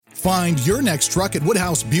Find your next truck at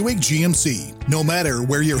Woodhouse Buick GMC. No matter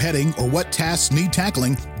where you're heading or what tasks need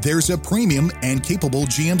tackling, there's a premium and capable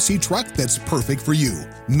GMC truck that's perfect for you.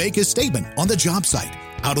 Make a statement on the job site,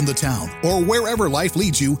 out on the town, or wherever life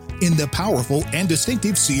leads you in the powerful and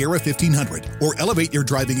distinctive Sierra 1500, or elevate your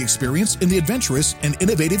driving experience in the adventurous and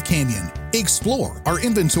innovative Canyon. Explore our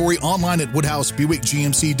inventory online at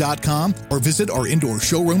WoodhouseBuickGMC.com or visit our indoor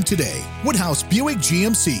showroom today. Woodhouse Buick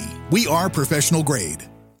GMC. We are professional grade.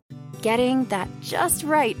 Getting that just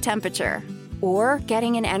right temperature, or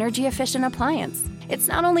getting an energy-efficient appliance. It's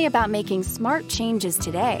not only about making smart changes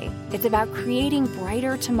today, it's about creating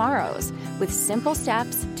brighter tomorrows with simple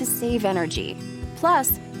steps to save energy.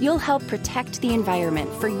 Plus, you'll help protect the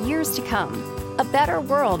environment for years to come. A better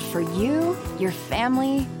world for you, your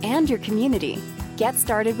family, and your community. Get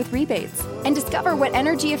started with rebates and discover what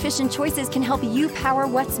energy-efficient choices can help you power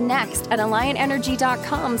what's next at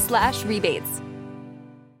AlliantEnergy.com/rebates.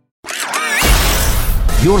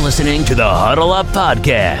 You're listening to the Huddle Up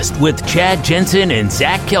Podcast with Chad Jensen and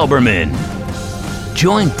Zach Kelberman.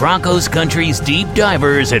 Join Broncos Country's deep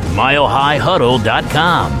divers at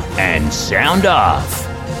milehighhuddle.com and sound off.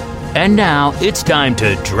 And now it's time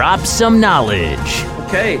to drop some knowledge.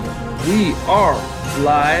 Okay, we are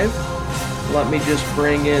live. Let me just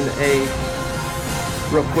bring in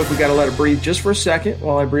real quick, we got to let it breathe just for a second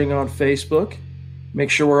while I bring on Facebook.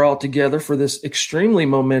 Make sure we're all together for this extremely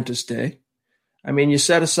momentous day. I mean, you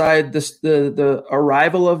set aside the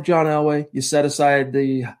arrival of John Elway, you set aside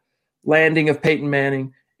the landing of Peyton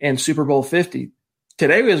Manning and Super Bowl 50.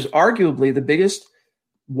 Today was arguably the biggest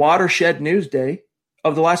watershed news day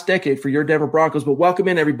of the last decade for your Denver Broncos. But welcome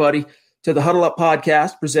in, everybody, to the Huddle Up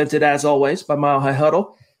Podcast, presented as always by Mile High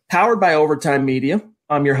Huddle, powered by Overtime Media.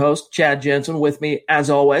 I'm your host, Chad Jensen. With me, as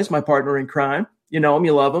always, my partner in crime. You know him,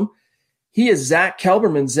 you love him. He is Zach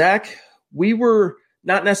Kelberman. Zach, we were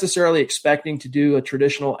not necessarily expecting to do a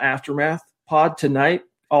traditional aftermath pod tonight,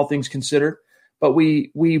 all things considered, but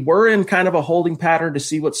we were in kind of a holding pattern to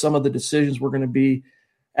see what some of the decisions were going to be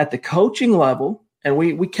at the coaching level. And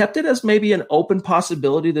we kept it as maybe an open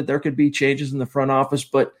possibility that there could be changes in the front office,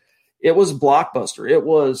 but it was blockbuster. It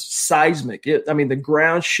was seismic. The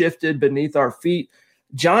ground shifted beneath our feet.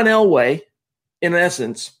 John Elway, in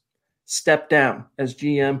essence, stepped down as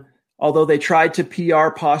GM. Although they tried to PR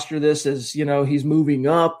posture this as, he's moving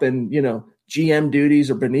up and, GM duties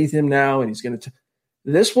are beneath him now and he's going to –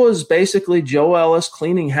 this was basically Joe Ellis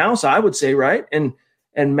cleaning house, I would say, right? And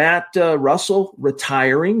Matt Russell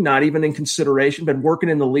retiring, not even in consideration, been working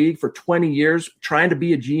in the league for 20 years, trying to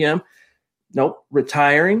be a GM. Nope,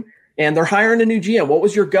 retiring. And they're hiring a new GM. What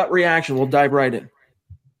was your gut reaction? We'll dive right in.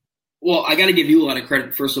 Well, I got to give you a lot of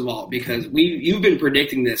credit, first of all, because you've been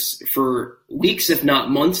predicting this for weeks, if not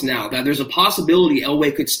months now, that there's a possibility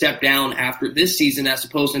Elway could step down after this season as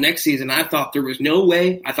opposed to next season. I thought there was no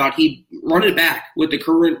way. I thought he'd run it back with the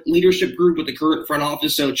current leadership group, with the current front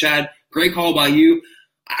office. So, Chad, great call by you.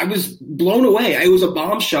 I was blown away. It was a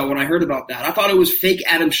bombshell when I heard about that. I thought it was fake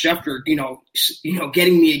Adam Schefter,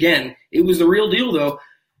 getting me again. It was the real deal, though.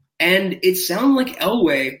 And it sounded like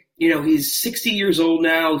Elway, he's 60 years old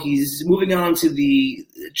now. He's moving on to the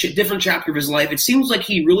different chapter of his life. It seems like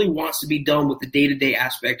he really wants to be done with the day-to-day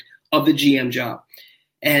aspect of the GM job.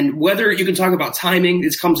 And whether you can talk about timing,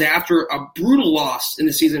 this comes after a brutal loss in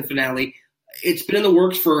the season finale. It's been in the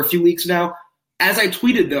works for a few weeks now. As I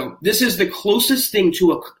tweeted, though, this is the closest thing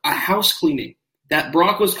to a house cleaning that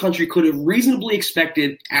Broncos country could have reasonably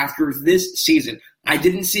expected after this season. I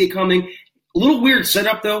didn't see it coming. A little weird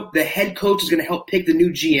setup, though. The head coach is going to help pick the new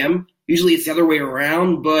GM. Usually it's the other way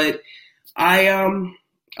around, but I'm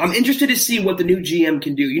interested to see what the new GM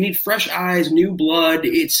can do. You need fresh eyes, new blood.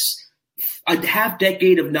 It's a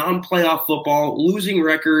half-decade of non-playoff football, losing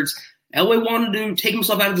records. Elway wanted to take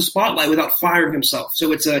himself out of the spotlight without firing himself.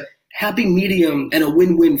 So it's a happy medium and a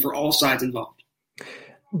win-win for all sides involved.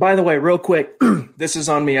 By the way, real quick, this is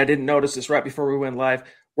on me. I didn't notice this right before we went live.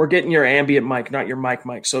 We're getting your ambient mic, not your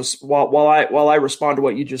mic. So while I respond to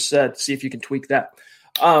what you just said, see if you can tweak that.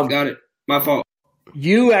 Got it. My fault.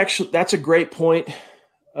 You actually, that's a great point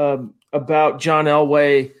about John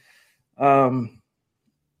Elway,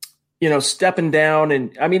 stepping down.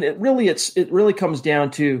 And I mean, it really comes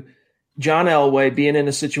down to John Elway being in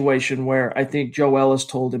a situation where I think Joe Ellis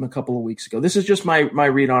told him a couple of weeks ago. This is just my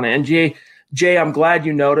read on it. And Jay, I'm glad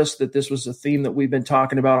you noticed that this was a theme that we've been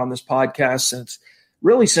talking about on this podcast since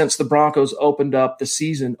the Broncos opened up the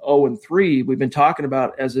season 0-3. We've been talking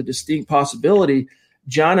about as a distinct possibility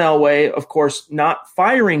John Elway, of course, not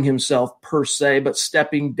firing himself per se, but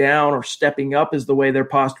stepping down or stepping up is the way they're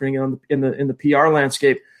posturing in the PR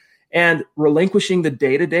landscape. and relinquishing the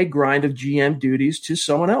day-to-day grind of GM duties to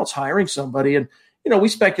someone else, hiring somebody. And, we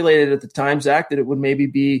speculated at the time, Zach, that it would maybe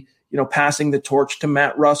be, passing the torch to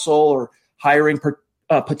Matt Russell or hiring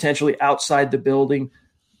potentially outside the building.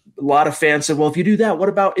 A lot of fans said, well, if you do that, what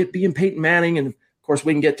about it being Peyton Manning? And, of course,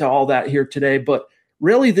 we can get to all that here today. But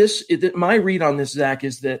really, my read on this, Zach,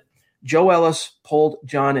 is that Joe Ellis pulled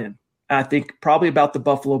John in, I think, probably about the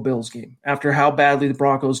Buffalo Bills game, after how badly the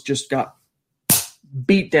Broncos just got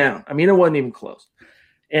beat down. I mean, it wasn't even close.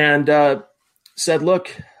 And said,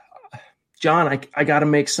 look, John, I got to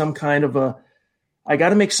make some kind of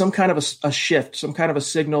a shift, some kind of a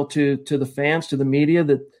signal to the fans, to the media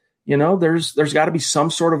that, there's got to be some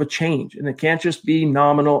sort of a change, and it can't just be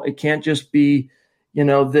nominal. It can't just be,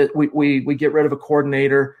 that we get rid of a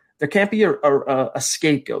coordinator. There can't be a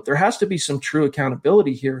scapegoat. There has to be some true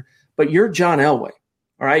accountability here. But you're John Elway,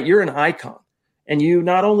 all right? You're an icon. And you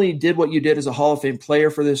not only did what you did as a Hall of Fame player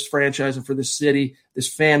for this franchise and for this city,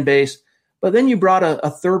 this fan base, but then you brought a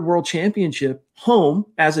third world championship home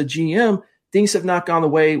as a GM. Things have not gone the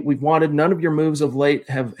way we've wanted. None of your moves of late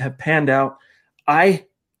have panned out. I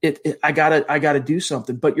gotta do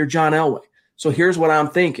something. But you're John Elway. So here's what I'm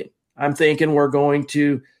thinking. I'm thinking we're going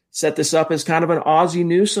to set this up as kind of an Ozzie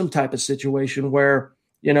Newsome type of situation where,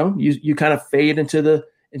 you kind of fade into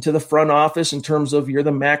the front office in terms of you're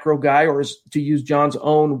the macro guy, or to use John's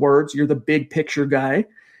own words, you're the big picture guy.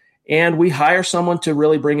 And we hire someone to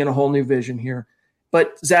really bring in a whole new vision here.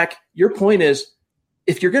 But Zach, your point is,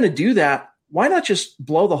 if you're going to do that, why not just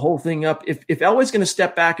blow the whole thing up? If Elway's going to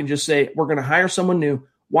step back and just say, we're going to hire someone new,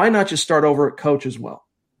 why not just start over at coach as well?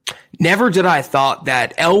 Never did I thought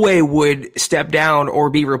that Elway would step down or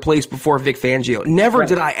be replaced before Vic Fangio. Never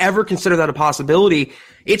did I ever consider that a possibility.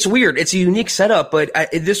 It's weird. It's a unique setup, but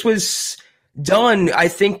this was done, I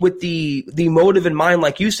think, with the motive in mind.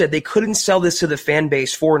 Like you said, they couldn't sell this to the fan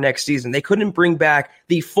base for next season. They couldn't bring back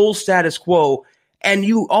the full status quo. And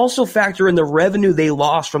you also factor in the revenue they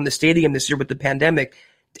lost from the stadium this year with the pandemic.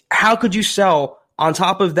 How could you sell, on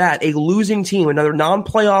top of that, a losing team, another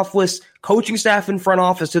non-playoff list coaching staff in front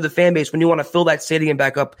office to the fan base when you want to fill that stadium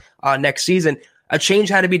back up next season? A change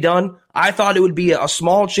had to be done. I thought it would be a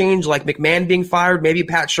small change, like McMahon being fired, maybe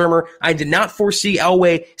Pat Shurmur. I did not foresee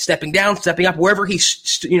Elway stepping down, stepping up, wherever he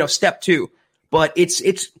stepped to. But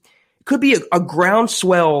it could be a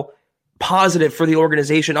groundswell positive for the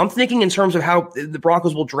organization. I'm thinking in terms of how the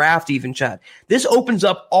Broncos will draft even, Chad. This opens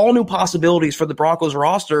up all new possibilities for the Broncos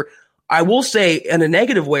roster. I will say, in a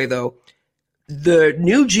negative way, though, the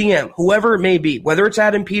new GM, whoever it may be, whether it's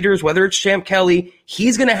Adam Peters, whether it's Champ Kelly,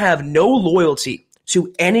 he's going to have no loyalty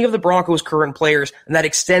to any of the Broncos' current players, and that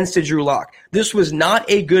extends to Drew Lock. This was not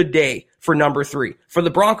a good day for number 3. For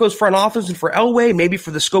the Broncos front office and for Elway, maybe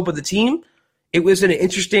for the scope of the team, it was an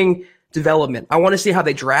interesting development. I want to see how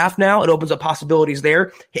they draft now. It opens up possibilities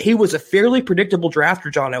there. He was a fairly predictable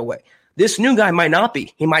drafter, John Elway. This new guy might not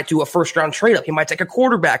be. He might do a first-round trade-up. He might take a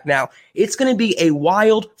quarterback now. It's going to be a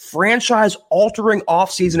wild, franchise-altering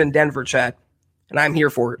offseason in Denver, Chad, and I'm here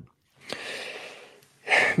for it.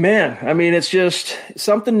 Man, I mean, it's just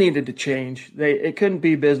something needed to change. It couldn't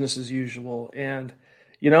be business as usual. And,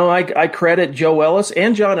 I credit Joe Ellis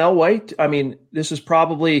and John Elway. I mean, this is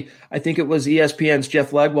probably, I think it was ESPN's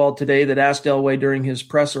Jeff Legwold today that asked Elway during his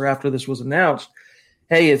presser after this was announced,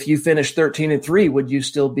 hey, if you finish 13-3, would you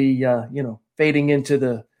still be, fading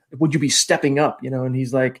into would you be stepping up, and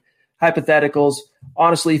he's like, hypotheticals.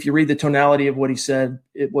 Honestly, if you read the tonality of what he said,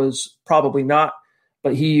 it was probably not,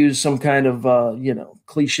 but he used some kind of,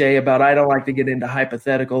 cliche about, I don't like to get into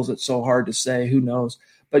hypotheticals. It's so hard to say, who knows?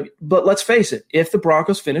 But let's face it, if the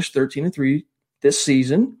Broncos finish 13-3 this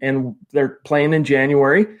season and they're playing in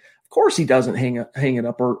January, of course he doesn't hang it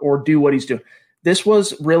up or do what he's doing. This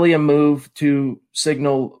was really a move to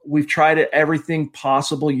signal we've tried everything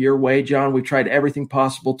possible your way, John. We've tried everything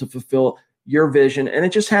possible to fulfill your vision, and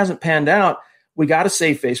it just hasn't panned out. We got to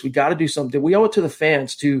save face. We got to do something. We owe it to the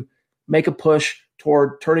fans to make a push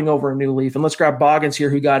toward turning over a new leaf. And let's grab Boggins here,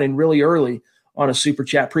 who got in really early on a super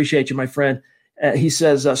chat. Appreciate you, my friend. He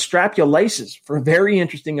says, strap your laces for a very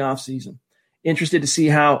interesting offseason. Interested to see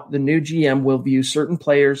how the new GM will view certain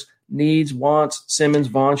players' needs, wants, Simmons,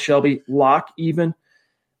 Vaughn, Shelby, Locke even.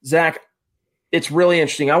 Zach, it's really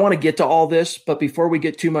interesting. I want to get to all this, but before we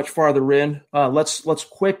get too much farther in, let's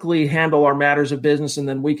quickly handle our matters of business, and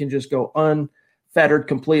then we can just go unfettered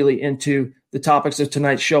completely into the topics of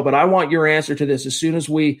tonight's show. But I want your answer to this as soon as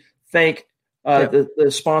we thank the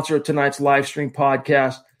sponsor of tonight's live stream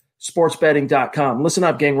podcast, sportsbetting.com. Listen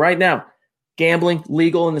up, gang, right now. Gambling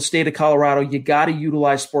legal in the state of Colorado. You got to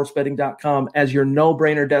utilize sportsbetting.com as your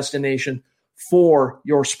no-brainer destination for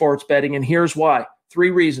your sports betting. And here's why.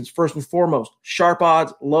 3 reasons. First and foremost, Sharp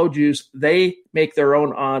Odds, low juice. They make their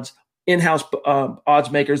own odds, in-house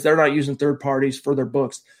odds makers. They're not using third parties for their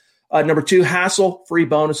books. Number 2, hassle-free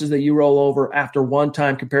bonuses that you roll over after one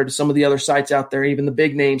time compared to some of the other sites out there. Even the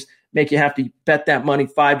big names make you have to bet that money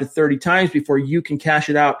 5 to 30 times before you can cash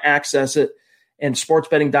it out, access it. And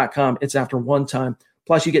sportsbetting.com, it's after one time.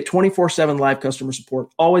 Plus, you get 24/7 live customer support,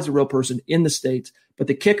 always a real person in the States. But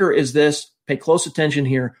the kicker is this, pay close attention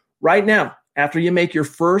here. Right now, after you make your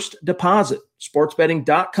first deposit,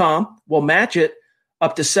 sportsbetting.com will match it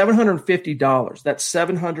up to $750. That's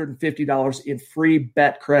 $750 in free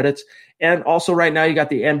bet credits. And also right now, you got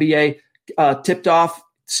the NBA tipped off,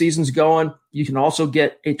 season's going. You can also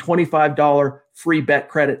get a $25 free bet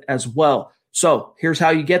credit as well. So here's how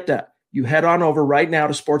you get that. You head on over right now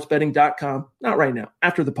to sportsbetting.com, not right now,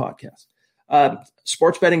 after the podcast.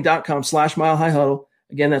 Sportsbetting.com/milehighhuddle.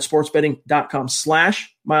 Again, that's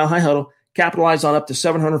sportsbetting.com/milehighhuddle. Capitalize on up to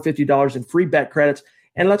 $750 in free bet credits.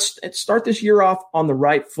 And let's start this year off on the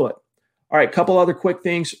right foot. All right, a couple other quick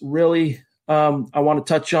things really I want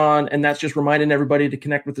to touch on, and that's just reminding everybody to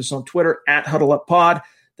connect with us on Twitter at HuddleUpPod,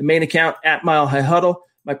 the main account at Mile High Huddle,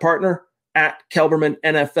 my partner at Kelberman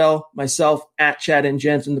NFL, myself at Chad N.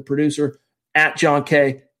 Jensen, the producer, at John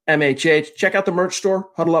K. MHH. Check out the merch store,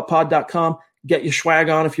 huddleuppod.com. Get your swag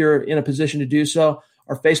on if you're in a position to do so.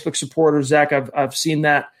 Our Facebook supporters, Zach, I've seen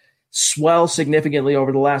that swell significantly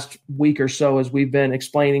over the last week or so as we've been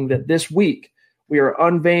explaining that this week we are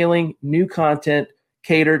unveiling new content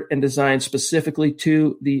catered and designed specifically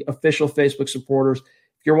to the official Facebook supporters.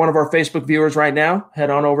 If you're one of our Facebook viewers right now, head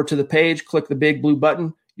on over to the page, click the big blue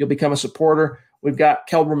button. You'll become a supporter. We've got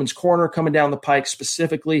Kelberman's Corner coming down the pike,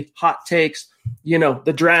 specifically hot takes. You know,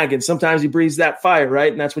 the dragon, sometimes he breathes that fire,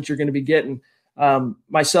 right? And that's what you're going to be getting.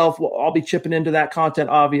 Myself, I'll be chipping into that content,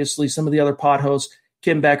 obviously. Some of the other pod hosts,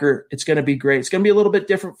 Kim Becker, it's going to be great. It's going to be a little bit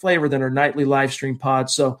different flavor than our nightly live stream pod.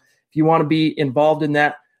 So if you want to be involved in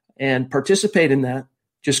that and participate in that,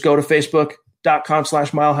 just go to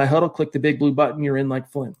facebook.com/milehighhuddle, click the big blue button. You're in like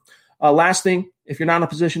Flynn. Last thing, if you're not in a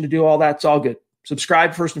position to do all that, it's all good.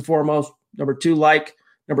 Subscribe first and foremost. Number 2, like.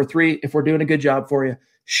 Number 3, if we're doing a good job for you,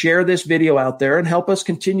 share this video out there and help us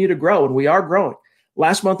continue to grow. And we are growing.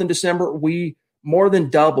 Last month in December, we more than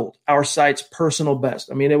doubled our site's personal best.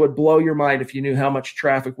 I mean, it would blow your mind if you knew how much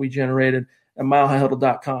traffic we generated at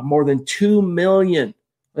milehighhuddle.com. More than 2 million.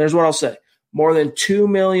 There's what I'll say. More than 2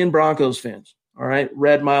 million Broncos fans. All right.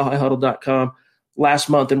 Read milehighhuddle.com last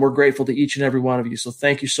month. And we're grateful to each and every one of you. So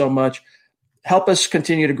thank you so much. Help us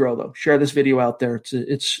continue to grow, though. Share this video out there.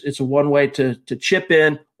 It's a one way to chip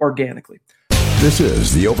in organically. This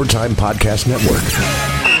is the Overtime Podcast Network.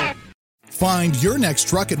 Find your next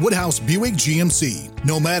truck at Woodhouse Buick GMC.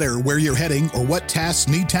 No matter where you're heading or what tasks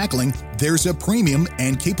need tackling, there's a premium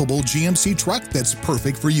and capable GMC truck that's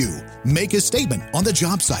perfect for you. Make a statement on the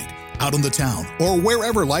job site, out on the town, or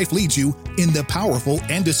wherever life leads you in the powerful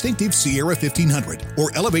and distinctive Sierra 1500, or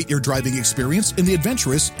elevate your driving experience in the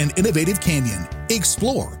adventurous and innovative Canyon.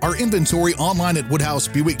 Explore our inventory online at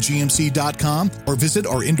WoodhouseBuickGMC.com or visit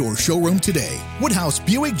our indoor showroom today. Woodhouse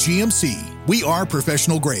Buick GMC. We are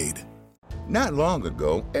professional grade. Not long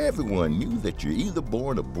ago, everyone knew that you're either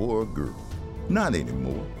born a boy or girl. Not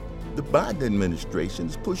anymore. The Biden administration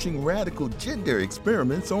is pushing radical gender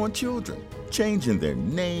experiments on children, changing their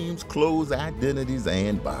names, clothes, identities,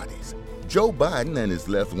 and bodies. Joe Biden and his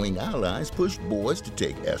left-wing allies push boys to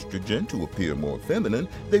take estrogen to appear more feminine.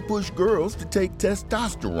 They push girls to take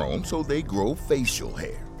testosterone so they grow facial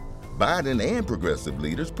hair. Biden and progressive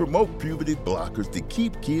leaders promote puberty blockers to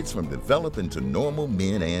keep kids from developing to normal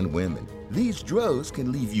men and women. These drugs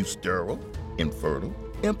can leave you sterile, infertile,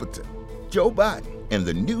 impotent. Joe Biden and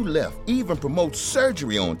the new left even promote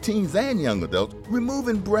surgery on teens and young adults,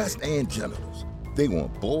 removing breasts and genitals. They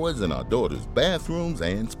want boys in our daughters' bathrooms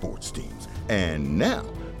and sports teams. And now,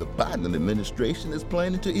 the Biden administration is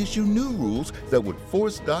planning to issue new rules that would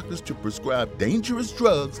force doctors to prescribe dangerous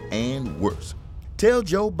drugs and worse. Tell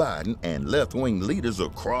Joe Biden and left-wing leaders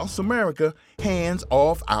across America, hands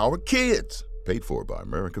off our kids. Paid for by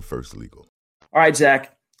America First Legal. All right,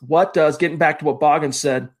 Zach, getting back to what Boggins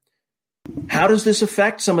said, how does this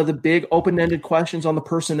affect some of the big open-ended questions on the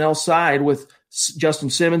personnel side with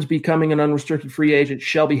Justin Simmons becoming an unrestricted free agent,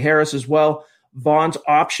 Shelby Harris as well, Vaughn's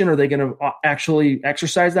option? Are they going to actually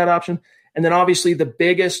exercise that option? And then obviously the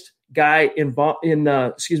biggest guy in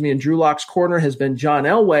Drew Lock's corner has been John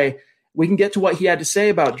Elway. we can get to what he had to say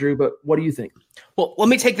about Drew, but what do you think? Well, let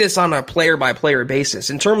me take this on a player-by-player basis.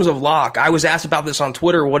 In terms of Locke, I was asked about this on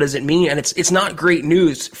Twitter. What does it mean? And it's not great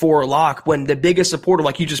news for Locke when the biggest supporter,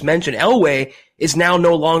 like you just mentioned, Elway, is now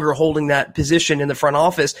no longer holding that position in the front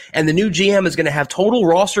office. And the new GM is going to have total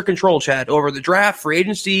roster control, Chad, over the draft, free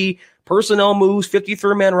agency, personnel moves,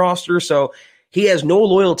 53-man roster. So he has no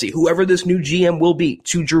loyalty, whoever this new GM will be,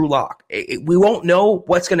 to Drew Locke. We won't know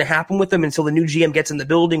what's going to happen with him until the new GM gets in the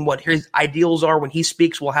building, what his ideals are. When he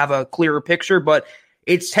speaks, we'll have a clearer picture, but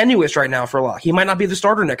it's tenuous right now for Locke. He might not be the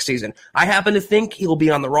starter next season. I happen to think he'll be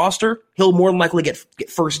on the roster. He'll more than likely get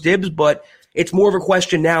first dibs, but it's more of a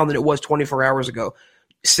question now than it was 24 hours ago.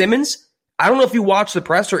 Simmons, I don't know if you watched the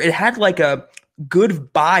presser. It had like a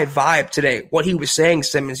goodbye vibe today, what he was saying,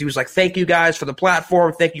 Simmons. He was like, thank you guys for the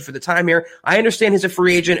platform. Thank you for the time here. I understand he's a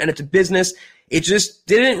free agent and it's a business. It just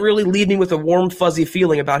didn't really leave me with a warm, fuzzy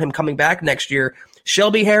feeling about him coming back next year.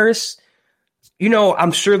 Shelby Harris,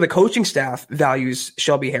 I'm sure the coaching staff values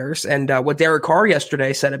Shelby Harris, and what Derek Carr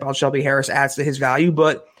yesterday said about Shelby Harris adds to his value,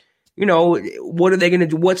 but what are they going to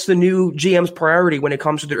do? What's the new GM's priority when it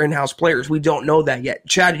comes to their in-house players? We don't know that yet.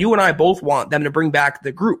 Chad, you and I both want them to bring back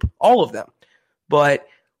the group, all of them. But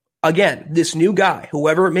again, this new guy,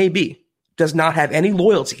 whoever it may be, does not have any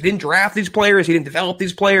loyalty. He didn't draft these players. He didn't develop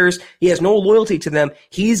these players. He has no loyalty to them.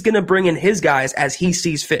 He's going to bring in his guys as he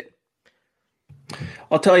sees fit.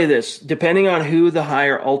 I'll tell you this, depending on who the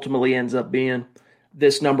hire ultimately ends up being,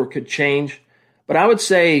 this number could change. But I would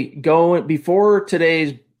say going before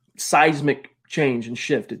today's seismic change and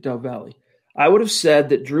shift at Dove Valley, I would have said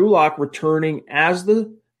that Drew Locke returning as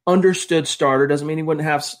the understood starter doesn't mean he wouldn't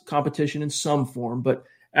have competition in some form, but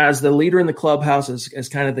as the leader in the clubhouse, as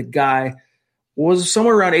kind of the guy, was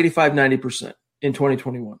somewhere around 85-90% in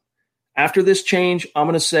 2021. After this change, I'm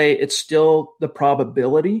going to say it's still the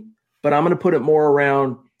probability, but I'm going to put it more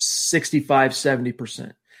around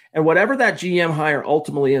 65-70%. And whatever that GM hire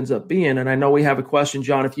ultimately ends up being, and I know we have a question,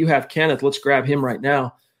 John, if you have Kenneth, let's grab him right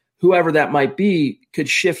now. Whoever that might be could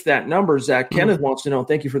shift that number. Zach, Kenneth wants to know,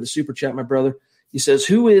 thank you for the super chat, my brother. He says,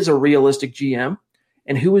 who is a realistic GM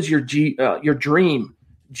and who is your dream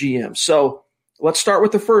GM? So let's start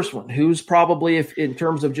with the first one. Who's probably, if in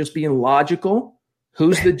terms of just being logical,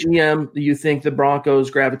 who's the GM that you think the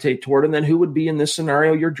Broncos gravitate toward? And then who would be in this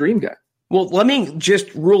scenario your dream guy? Well, let me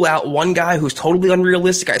just rule out one guy who's totally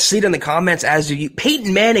unrealistic. I see it in the comments, as do you.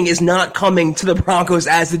 Peyton Manning is not coming to the Broncos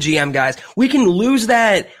as the GM, guys. We can lose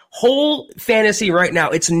that whole fantasy right now.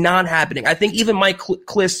 It's not happening. I think even Mike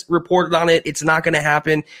Kliss reported on it. It's not going to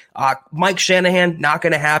happen. Mike Shanahan, not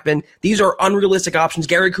going to happen. These are unrealistic options.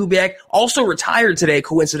 Gary Kubiak also retired today,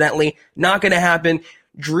 coincidentally. Not going to happen.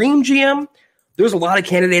 Dream GM, there's a lot of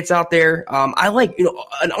candidates out there. I like,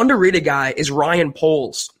 an underrated guy is Ryan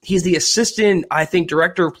Poles. He's the assistant, I think,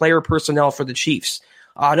 director of player personnel for the Chiefs.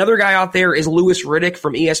 Another guy out there is Louis Riddick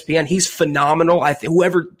from ESPN. He's phenomenal.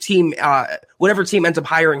 Whatever team ends up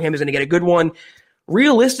hiring him is going to get a good one.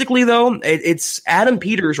 Realistically, though, it's Adam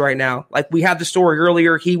Peters right now. Like we had the story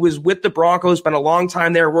earlier, he was with the Broncos, spent a long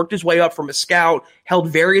time there, worked his way up from a scout, held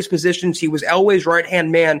various positions. He was Elway's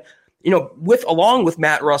right-hand man, along with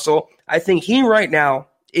Matt Russell. I think he right now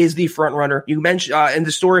is the front runner. You mentioned, and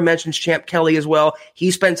the story mentions Champ Kelly as well.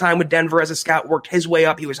 He spent time with Denver as a scout, worked his way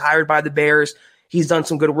up. He was hired by the Bears. He's done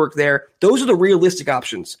some good work there. Those are the realistic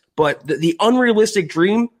options. But the unrealistic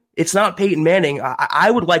dream, it's not Peyton Manning.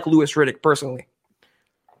 I would like Louis Riddick personally.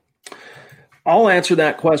 I'll answer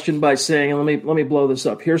that question by saying, let me blow this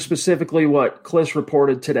up. Here's specifically what Kliss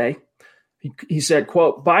reported today. He said,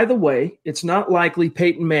 quote, by the way, it's not likely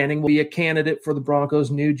Peyton Manning will be a candidate for the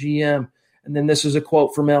Broncos' new GM. And then this is a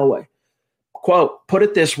quote from Elway. Quote, put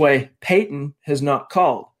it this way, Peyton has not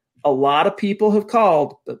called. A lot of people have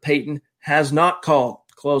called, but Peyton has not called,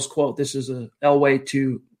 close quote. This is a Elway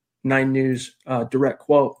to 9 News direct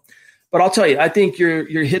quote. But I'll tell you, I think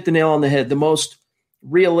you're hit the nail on the head. The most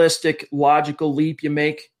realistic, logical leap you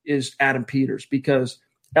make is Adam Peters, because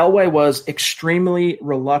Elway was extremely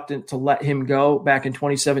reluctant to let him go back in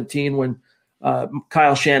 2017 when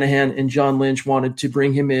Kyle Shanahan and John Lynch wanted to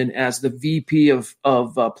bring him in as the VP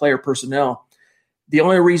of player personnel. The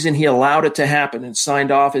only reason he allowed it to happen and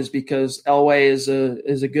signed off is because Elway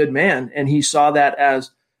is a good man, and he saw that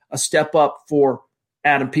as a step up for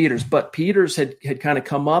Adam Peters. But Peters had kind of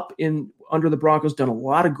come up under the Broncos, done a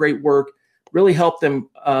lot of great work, really helped them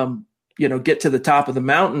get to the top of the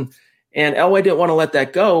mountain. And Elway didn't want to let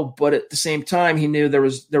that go, but at the same time, he knew there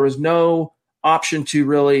was no option to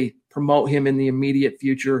really promote him in the immediate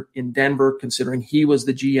future in Denver, considering he was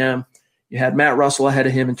the GM. You had Matt Russell ahead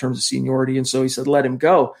of him in terms of seniority, and so he said, let him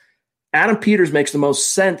go. Adam Peters makes the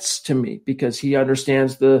most sense to me because he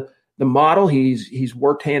understands the the model. He's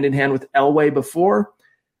worked hand in hand with Elway before,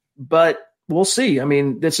 but we'll see. I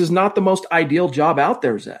mean, this is not the most ideal job out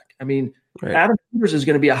there, Zach. I mean, right. Adam Peters is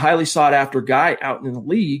going to be a highly sought after guy out in the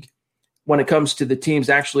league when it comes to the teams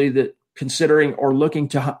actually that considering or looking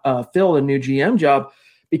to fill a new GM job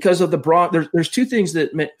because of the there's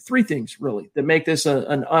three things really that make this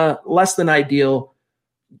a less than ideal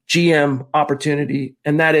GM opportunity.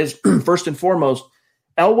 And that is first and foremost,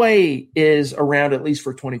 Elway is around at least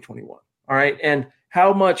for 2021. All right. And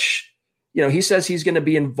how much, he says he's going to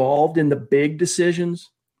be involved in the big decisions.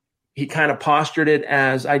 He kind of postured it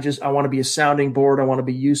as I want to be a sounding board. I want to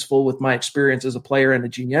be useful with my experience as a player and a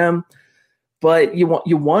GM. But you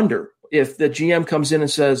wonder if the GM comes in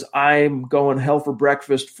and says, I'm going hell for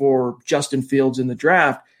breakfast for Justin Fields in the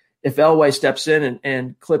draft. If Elway steps in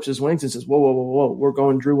and clips his wings and says, whoa, we're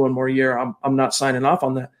going Drew one more year. I'm not signing off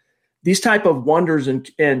on that. These type of wonders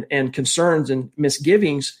and concerns and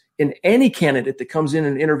misgivings in any candidate that comes in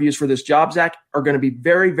and interviews for this job, Zach, are going to be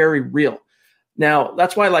very, very real. Now,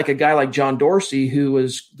 that's why like a guy like John Dorsey, who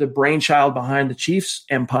was the brainchild behind the Chiefs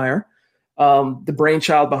empire, the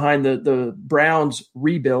brainchild behind the Browns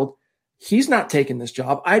rebuild, he's not taking this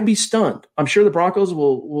job. I'd be stunned. I'm sure the Broncos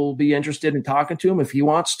will be interested in talking to him if he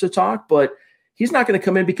wants to talk, but he's not going to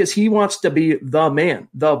come in because he wants to be the man,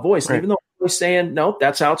 the voice. Right. Even though he's saying, nope,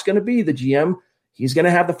 that's how it's going to be. The GM, he's going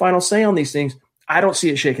to have the final say on these things. I don't see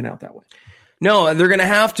it shaking out that way. No, they're going to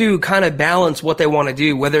have to kind of balance what they want to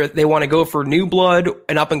do, whether they want to go for new blood,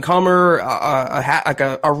 an up-and-comer,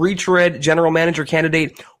 a retread general manager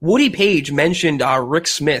candidate. Woody Page mentioned Rick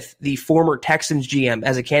Smith, the former Texans GM,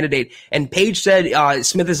 as a candidate, and Page said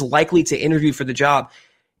Smith is likely to interview for the job.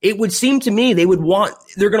 It would seem to me they're going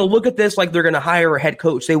to look at this like they're going to hire a head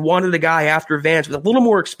coach. They wanted a guy after Vance with a little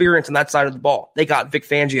more experience on that side of the ball. They got Vic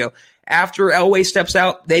Fangio. After Elway steps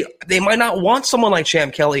out, they might not want someone like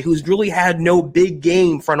Champ Kelly, who's really had no big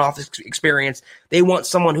game front office experience. They want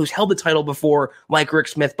someone who's held the title before, like Rick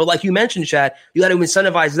Smith. But like you mentioned, Chad, you got to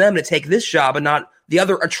incentivize them to take this job and not the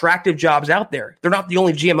other attractive jobs out there. They're not the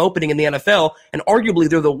only GM opening in the NFL, and arguably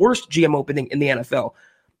they're the worst GM opening in the NFL.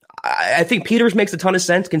 I think Peters makes a ton of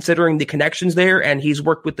sense considering the connections there, and he's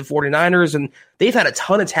worked with the 49ers, and they've had a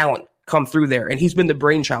ton of talent come through there, and he's been the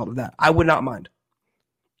brainchild of that. I would not mind.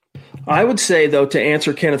 I would say, though, to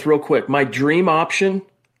answer Kenneth real quick, my dream option,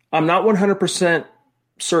 I'm not 100%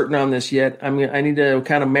 certain on this yet. I need to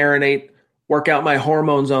kind of marinate, work out my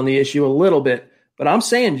hormones on the issue a little bit. But I'm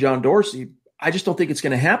saying John Dorsey. I just don't think it's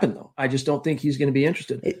going to happen, though. I just don't think he's going to be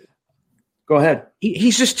interested. Go ahead.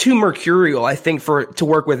 He's just too mercurial, I think, to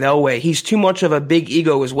work with Elway. He's too much of a big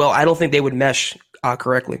ego as well. I don't think they would mesh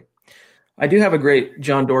correctly. I do have a great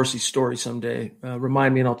John Dorsey story someday.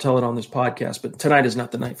 Remind me and I'll tell it on this podcast, but tonight is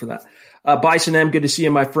not the night for that. Bison M, good to see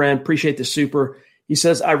you, my friend. Appreciate the super. He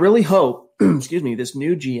says, I really hope, this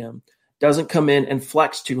new GM doesn't come in and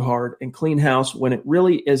flex too hard and clean house when it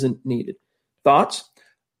really isn't needed. Thoughts?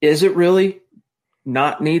 Is it really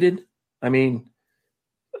not needed? I mean,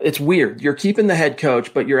 it's weird. You're keeping the head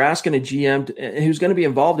coach, but you're asking a GM who's going to be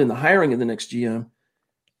involved in the hiring of the next GM.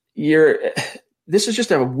 This is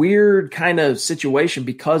just a weird kind of situation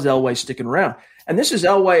because Elway's sticking around. And this is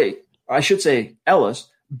Elway, I should say Ellis,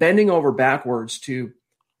 bending over backwards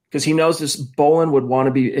because he knows this Pat Bowlen would want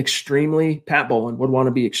to be extremely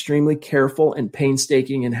careful and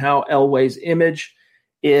painstaking in how Elway's image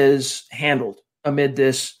is handled amid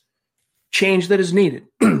this change that is needed.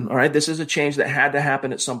 All right. This is a change that had to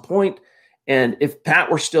happen at some point. And if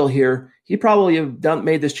Pat were still here, he probably have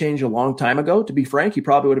made this change a long time ago. To be frank, he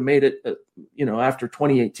probably would have made it, after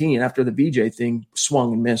 2018, after the VJ thing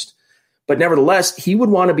swung and missed. But nevertheless, he would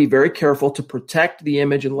want to be very careful to protect the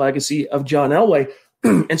image and legacy of John Elway.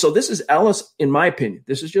 And so this is Ellis, in my opinion.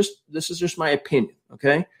 This is just my opinion.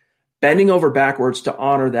 Okay, bending over backwards to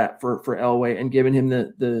honor that for Elway and giving him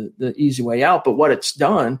the easy way out. But what it's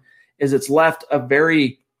done is it's left a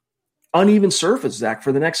very uneven surface, Zach,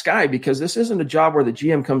 for the next guy, because this isn't a job where the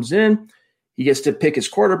GM comes in, he gets to pick his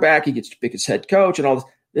quarterback, he gets to pick his head coach and all this.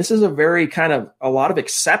 This is a very a lot of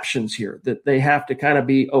exceptions here that they have to kind of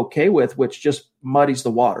be okay with, which just muddies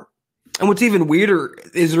the water. And what's even weirder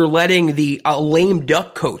is they're letting the lame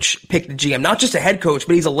duck coach pick the GM, not just a head coach,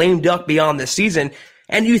 but he's a lame duck beyond this season.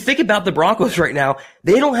 And you think about the Broncos right now,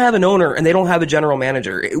 they don't have an owner and they don't have a general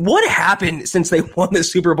manager. What happened since they won the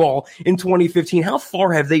Super Bowl in 2015? How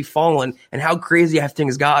far have they fallen and how crazy have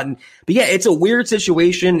things gotten? But yeah, it's a weird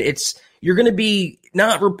situation. You're going to be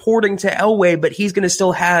not reporting to Elway, but he's going to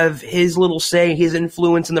still have his little say, his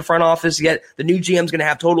influence in the front office, yet the new GM's going to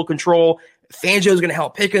have total control. Fangio's going to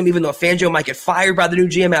help pick him, even though Fangio might get fired by the new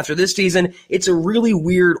GM after this season. It's a really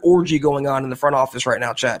weird orgy going on in the front office right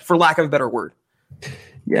now, Chad, for lack of a better word.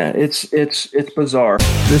 Yeah, it's bizarre.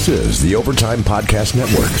 This is the Overtime Podcast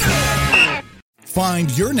Network.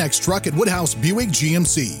 Find your next truck at Woodhouse Buick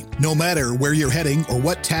GMC. No matter where you're heading or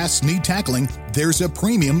what tasks need tackling, there's a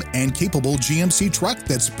premium and capable GMC truck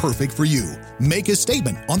that's perfect for you. Make a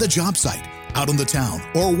statement on the job site, out on the town,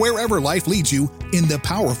 or wherever life leads you in the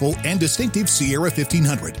powerful and distinctive Sierra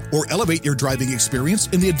 1500, or elevate your driving experience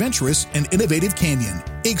in the adventurous and innovative Canyon.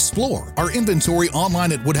 Explore our inventory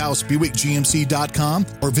online at WoodhouseBuickGMC.com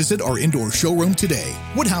or visit our indoor showroom today.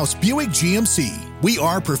 Woodhouse Buick GMC. We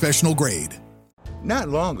are professional grade. Not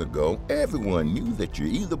long ago, everyone knew that you're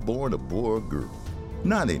either born a boy or girl.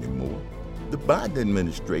 Not anymore. The Biden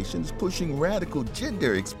administration is pushing radical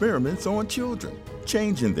gender experiments on children,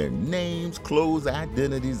 changing their names, clothes,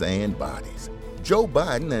 identities, and bodies. Joe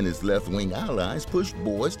Biden and his left-wing allies pushed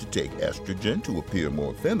boys to take estrogen to appear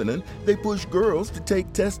more feminine. They pushed girls to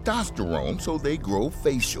take testosterone so they grow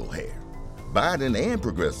facial hair. Biden and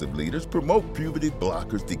progressive leaders promote puberty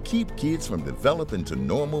blockers to keep kids from developing to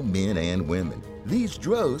normal men and women. These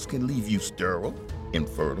drugs can leave you sterile,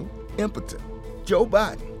 infertile, impotent. Joe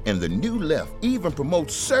Biden and the new left even promote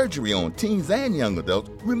surgery on teens and young adults,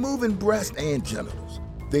 removing breasts and genitals.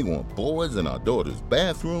 They want boys in our daughters'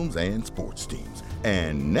 bathrooms and sports teams.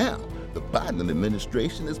 And now, the Biden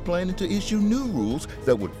administration is planning to issue new rules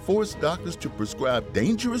that would force doctors to prescribe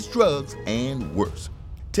dangerous drugs and worse.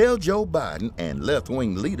 Tell Joe Biden and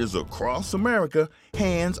left-wing leaders across America,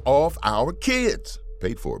 hands off our kids.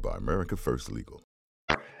 Paid for by America First Legal.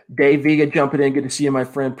 Dave Vega jumping in. Good to see you, my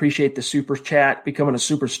friend. Appreciate the super chat. Becoming a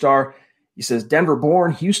superstar. He says, Denver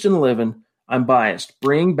born, Houston living. I'm biased.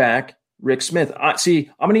 Bring back Rick Smith. I'm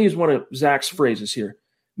going to use one of Zach's phrases here.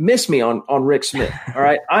 Miss me on Rick Smith. All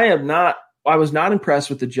right. I was not impressed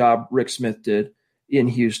with the job Rick Smith did in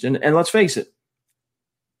Houston. And let's face it,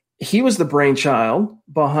 he was the brainchild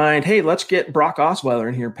behind, hey, let's get Brock Osweiler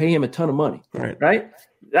in here and pay him a ton of money. Right?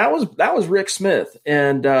 That was Rick Smith.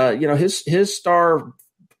 And his star,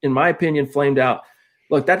 in my opinion, flamed out.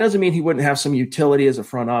 Look, that doesn't mean he wouldn't have some utility as a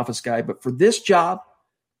front office guy, but for this job,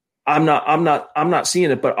 I'm not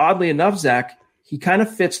seeing it. But oddly enough, Zach, he kind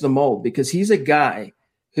of fits the mold because he's a guy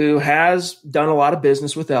who has done a lot of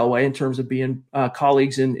business with Elway in terms of being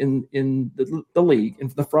colleagues in the league,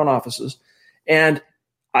 in the front offices. And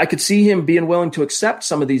I could see him being willing to accept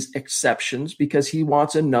some of these exceptions because he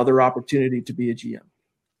wants another opportunity to be a GM.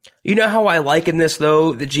 You know how I liken this,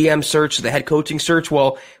 though, the GM search, the head coaching search?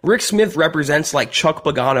 Well, Rick Smith represents like Chuck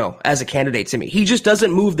Pagano as a candidate to me. He just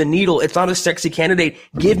doesn't move the needle. It's not a sexy candidate.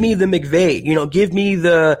 Give me the McVay, give me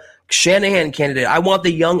the Shanahan candidate. I want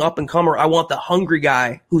the young up-and-comer. I want the hungry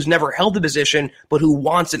guy who's never held the position, but who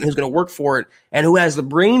wants it and who's going to work for it and who has the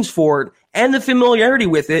brains for it and the familiarity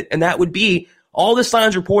with it. And that would be all the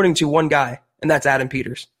signs are pointing to one guy, and that's Adam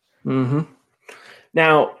Peters. Mm-hmm.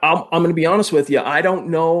 Now, I'm going to be honest with you. I don't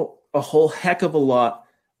know a whole heck of a lot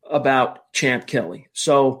about Champ Kelly.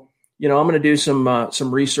 So, I'm going to do some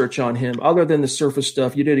research on him. Other than the surface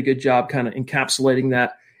stuff, you did a good job kind of encapsulating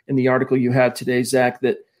that in the article you had today, Zach,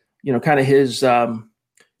 that, kind of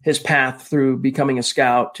his path through becoming a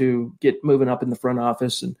scout to get moving up in the front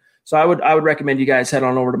office. And so I would recommend you guys head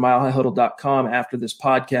on over to milehighhuddle.com after this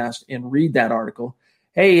podcast and read that article.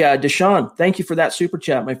 Hey, Deshaun, thank you for that super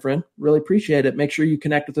chat, my friend. Really appreciate it. Make sure you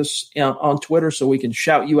connect with us on Twitter so we can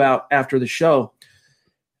shout you out after the show.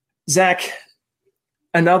 Zach,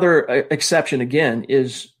 another exception again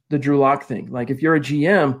is the Drew Lock thing. Like if you're a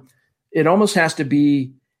GM, it almost has to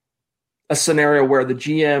be a scenario where the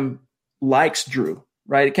GM likes Drew,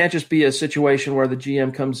 right? It can't just be a situation where the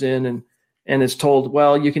GM comes in and is told,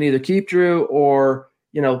 well, you can either keep Drew or,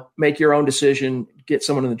 make your own decision, get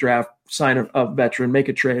someone in the draft, sign a veteran, make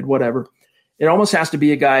a trade, whatever. It almost has to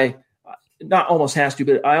be a guy, not almost has to,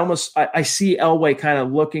 but I see Elway kind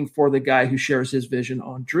of looking for the guy who shares his vision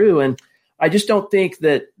on Drew. And I just don't think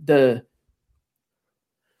that the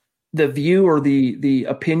view or the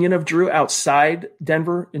opinion of Drew outside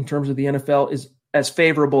Denver in terms of the NFL is as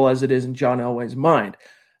favorable as it is in John Elway's mind.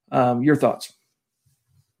 Your thoughts?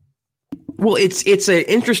 Well, it's an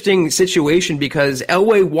interesting situation because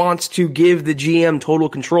Elway wants to give the GM total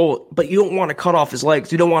control, but you don't want to cut off his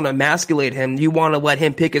legs. You don't want to emasculate him. You want to let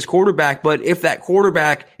him pick his quarterback. But if that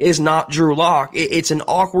quarterback is not Drew Lock, it's an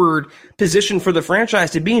awkward position for the franchise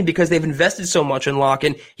to be in because they've invested so much in Lock,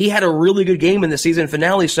 and he had a really good game in the season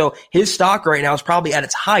finale. So his stock right now is probably at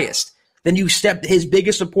its highest. Then his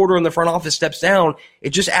biggest supporter in the front office steps down. It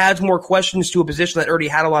just adds more questions to a position that already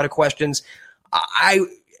had a lot of questions.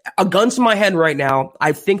 a gun to my head right now,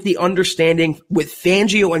 I think the understanding with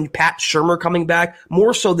Fangio and Pat Shurmur coming back,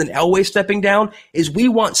 more so than Elway stepping down, is we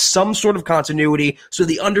want some sort of continuity. So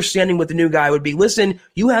the understanding with the new guy would be, listen,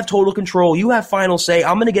 you have total control. You have final say.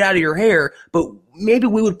 I'm going to get out of your hair, but maybe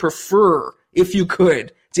we would prefer, if you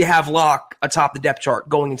could, to have Locke atop the depth chart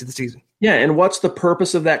going into the season. Yeah, and what's the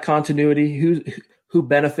purpose of that continuity? Who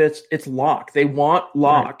benefits? It's Locke. They want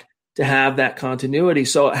Locke to have that continuity.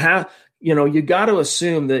 So you got to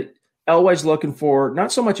assume that Elway's looking for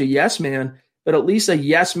not so much a yes man, but at least a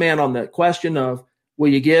yes man on the question of, will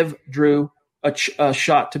you give Drew a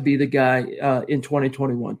shot to be the guy in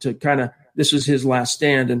 2021 to kind of, this is his last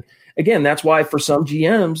stand. And again, that's why for some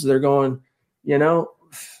GMs, they're going,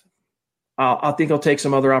 I think I'll take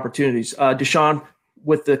some other opportunities. Deshaun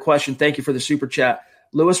with the question, thank you for the super chat.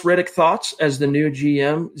 Louis Riddick, thoughts as the new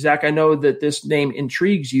GM? Zach, I know that this name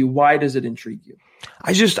intrigues you. Why does it intrigue you?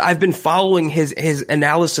 I've been following his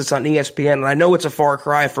analysis on ESPN, and I know it's a far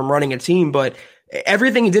cry from running a team, but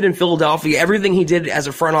everything he did in Philadelphia, everything he did as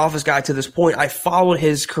a front office guy to this point, I followed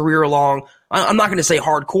his career along. I'm not going to say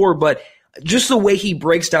hardcore, but just the way he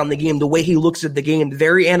breaks down the game, the way he looks at the game,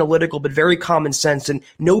 very analytical, but very common sense and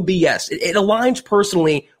no BS. It aligns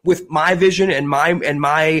personally with my vision and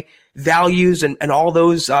my values and all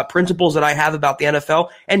those principles that I have about the NFL.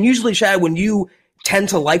 And usually, Chad, when you tend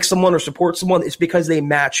to like someone or support someone, it's because they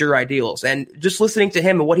match your ideals. And just listening to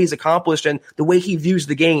him and what he's accomplished and the way he views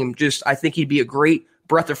the game, I think he'd be a great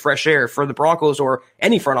breath of fresh air for the Broncos or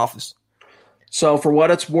any front office. So for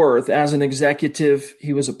what it's worth, as an executive,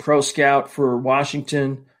 he was a pro scout for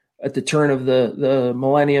Washington at the turn of the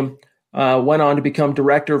millennium, went on to become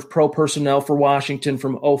director of pro personnel for Washington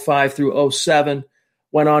from 2005 through 2007,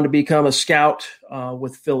 went on to become a scout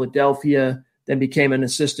with Philadelphia, then became an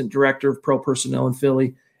assistant director of pro personnel in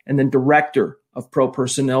Philly, and then director of pro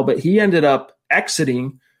personnel. But he ended up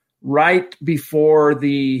exiting right before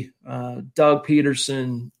the Doug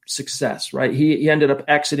Peterson success, right? He ended up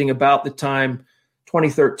exiting about the time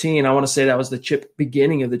 2013. I want to say that was the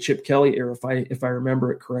beginning of the Chip Kelly era, if I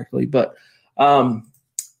remember it correctly. But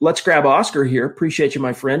let's grab Oscar here. Appreciate you,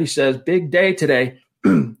 my friend. He says, big day today.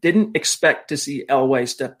 Didn't expect to see Elway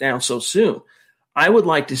step down so soon. I would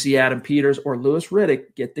like to see Adam Peters or Louis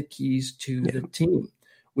Riddick get the keys to the team.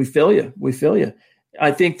 We feel you.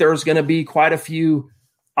 I think there's going to be quite a few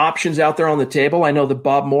options out there on the table. I know that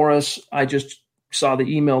Bob Morris, I just saw the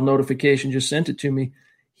email notification, just sent it to me.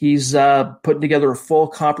 He's putting together a full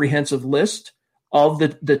comprehensive list of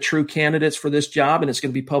the true candidates for this job, and it's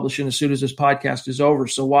going to be publishing as soon as this podcast is over.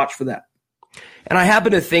 So watch for that. And I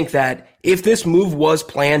happen to think that if this move was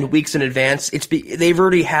planned weeks in advance, they've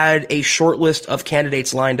already had a short list of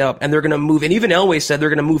candidates lined up, and they're going to move. And even Elway said they're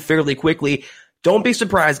going to move fairly quickly. Don't be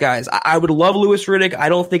surprised, guys. I would love Louis Riddick. I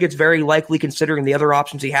don't think it's very likely considering the other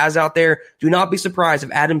options he has out there. Do not be surprised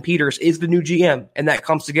if Adam Peters is the new GM, and that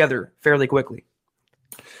comes together fairly quickly.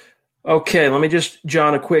 Okay, let me just,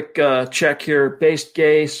 John, a quick check here. Based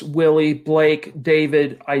Gase, Willie, Blake,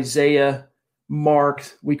 David, Isaiah, Mark.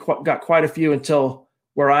 We got quite a few until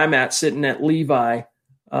where I'm at, sitting at Levi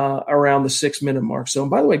around the 6-minute mark. So, and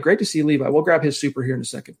by the way, great to see Levi. We'll grab his super here in a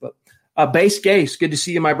second. But Based Gase, good to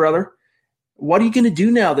see you, my brother. What are you going to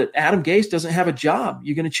do now that Adam Gase doesn't have a job?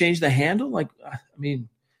 You going to change the handle?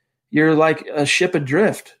 You're like a ship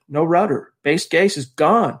adrift, no rudder. Based Gase is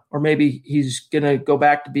gone. Or maybe he's going to go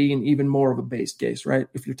back to being even more of a Based Gase, right?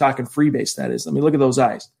 If you're talking free base, that is. I mean, look at those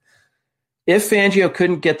eyes. If Fangio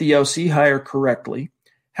couldn't get the OC hire correctly,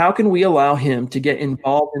 how can we allow him to get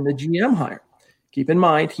involved in the GM hire? Keep in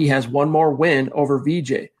mind, he has one more win over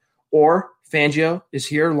VJ. Or Fangio is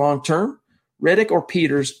here long-term. Riddick or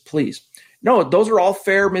Peters, please. No, those are all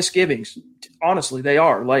fair misgivings. Honestly, they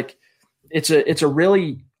are. Like, it's a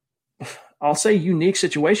really, I'll say, unique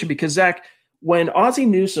situation because, Zach, when Ozzie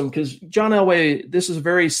Newsome, because John Elway, this is a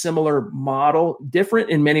very similar model, different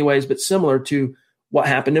in many ways, but similar to what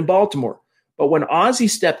happened in Baltimore. But when Ozzie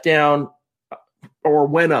stepped down or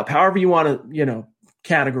went up, however you want to,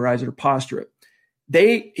 categorize it or posture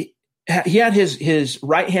it, he had his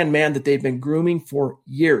right-hand man that they've been grooming for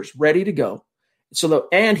years, ready to go.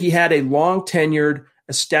 And he had a long tenured,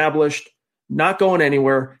 established, not going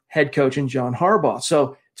anywhere head coach in John Harbaugh.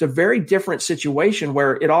 So it's a very different situation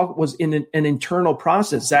where it all was in an internal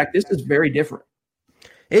process. Zach, this is very different.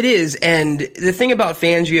 It is. And the thing about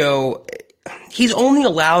Fangio, he's only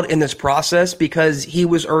allowed in this process because he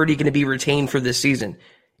was already going to be retained for this season.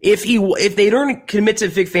 If they don't commit to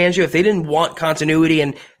Vic Fangio, if they didn't want continuity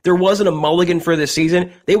and there wasn't a mulligan for this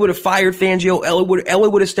season, they would have fired Fangio.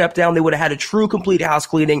 Elway would have stepped down. They would have had a true complete house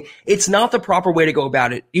cleaning. It's not the proper way to go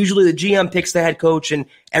about it. Usually the GM picks the head coach and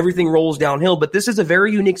everything rolls downhill, but this is a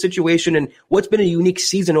very unique situation and what's been a unique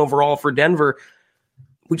season overall for Denver.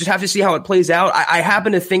 We just have to see how it plays out. I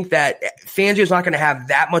happen to think that Fangio's not going to have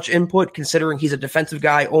that much input considering he's a defensive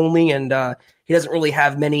guy only and he doesn't really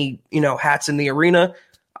have many, hats in the arena.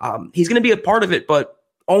 He's going to be a part of it, but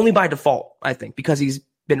only by default, I think, because he's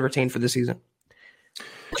been retained for the season.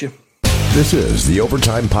 This is the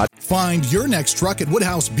Overtime Pod. Find your next truck at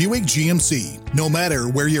Woodhouse Buick GMC. No matter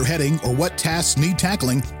where you're heading or what tasks need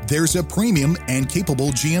tackling, there's a premium and capable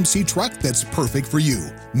GMC truck that's perfect for you.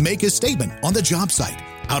 Make a statement on the job site,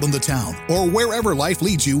 out on the town, or wherever life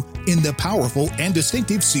leads you in the powerful and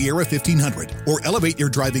distinctive Sierra 1500, or elevate your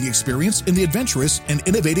driving experience in the adventurous and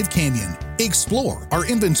innovative Canyon. Explore our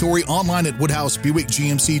inventory online at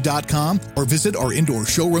WoodhouseBuickGMC.com or visit our indoor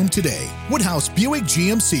showroom today. Woodhouse Buick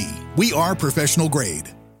GMC. We are professional grade.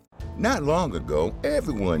 Not long ago,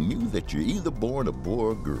 everyone knew that you're either born a boy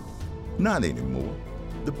or girl. Not anymore.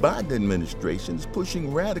 The Biden administration is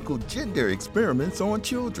pushing radical gender experiments on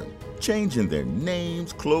children, changing their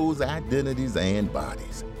names, clothes, identities, and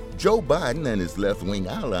bodies. Joe Biden and his left-wing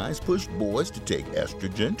allies push boys to take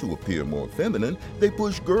estrogen to appear more feminine. They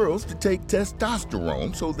push girls to take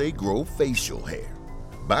testosterone so they grow facial hair.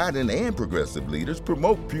 Biden and progressive leaders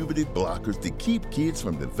promote puberty blockers to keep kids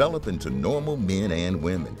from developing to normal men and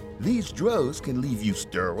women. These drugs can leave you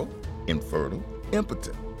sterile, infertile,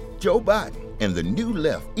 impotent. Joe Biden and the new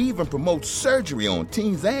left even promote surgery on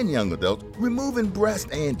teens and young adults, removing breasts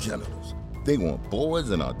and genitals. They want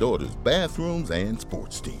boys in our daughters' bathrooms and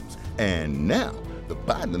sports teams. And now, the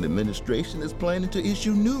Biden administration is planning to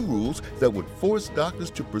issue new rules that would force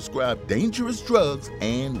doctors to prescribe dangerous drugs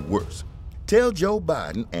and worse. Tell Joe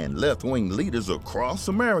Biden and left-wing leaders across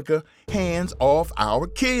America, hands off our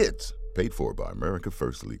kids. Paid for by America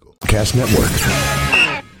First Legal. Cast Network.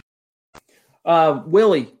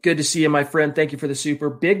 Willie, good to see you, my friend. Thank you for the super.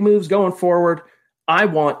 Big moves going forward. I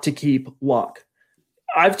want to keep Luck.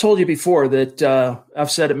 I've told you before that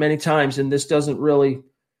I've said it many times, and this doesn't really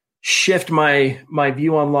shift my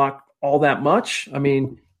view on Luck all that much. I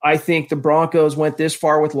mean, I think the Broncos went this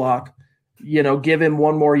far with Luck. Give him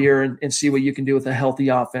one more year and see what you can do with a healthy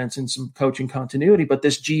offense and some coaching continuity. But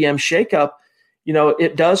this GM shakeup,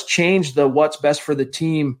 it does change the what's best for the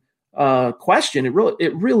team question.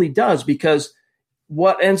 It really does, because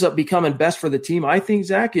what ends up becoming best for the team, I think,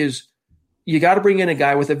 Zach, is you got to bring in a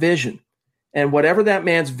guy with a vision. And whatever that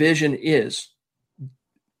man's vision is,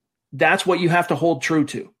 that's what you have to hold true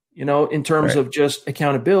to, in terms of just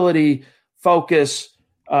accountability, focus,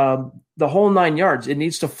 the whole 9 yards. It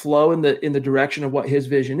needs to flow in the direction of what his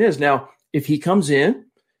vision is. Now, if he comes in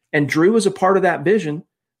and Drew is a part of that vision,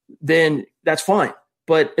 then that's fine.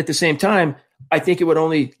 But at the same time, I think it would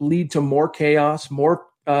only lead to more chaos, more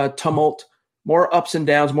tumult, more ups and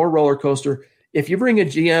downs, more roller coaster if you bring a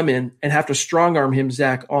GM in and have to strong arm him,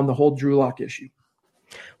 Zach, on the whole Drew Lock issue.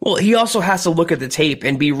 Well, he also has to look at the tape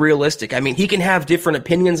and be realistic. I mean, he can have different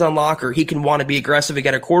opinions on Locke, or he can want to be aggressive and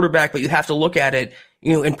get a quarterback, but you have to look at it,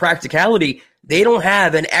 in practicality. They don't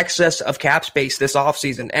have an excess of cap space this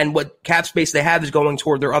offseason, and what cap space they have is going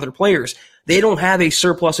toward their other players. They don't have a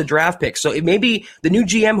surplus of draft picks. So it may be the new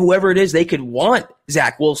GM, whoever it is, they could want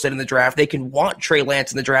Zach Wilson in the draft. They can want Trey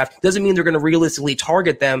Lance in the draft. Doesn't mean they're going to realistically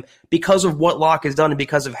target them because of what Locke has done and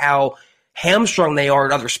because of how hamstrung they are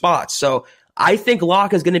at other spots. So I think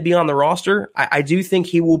Locke is going to be on the roster. I do think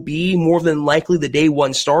he will be more than likely the day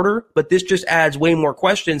one starter, but this just adds way more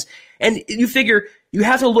questions. And you figure you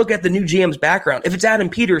have to look at the new GM's background. If it's Adam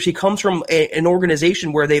Peters, he comes from an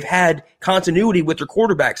organization where they've had continuity with their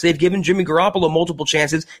quarterbacks. They've given Jimmy Garoppolo multiple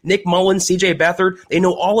chances. Nick Mullins, CJ Beathard, they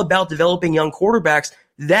know all about developing young quarterbacks.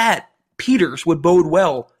 That Peters would bode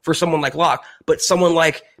well for someone like Locke, but someone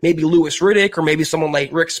like maybe Louis Riddick or maybe someone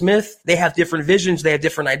like Rick Smith, they have different visions, they have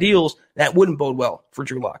different ideals. That wouldn't bode well for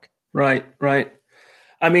Drew Lock. Right.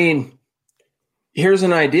 I mean, here's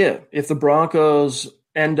an idea. If the Broncos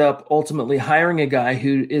end up ultimately hiring a guy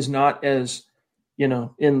who is not as,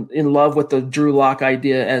 in love with the Drew Lock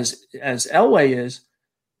idea as Elway is,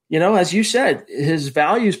 as you said, his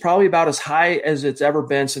value is probably about as high as it's ever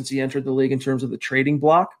been since he entered the league in terms of the trading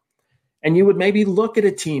block. And you would maybe look at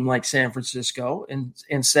a team like San Francisco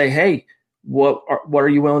and say, hey, what are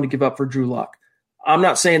you willing to give up for Drew Lock? I'm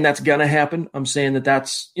not saying that's going to happen. I'm saying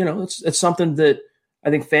that's it's something that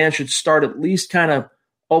I think fans should start at least kind of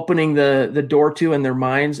opening the door to in their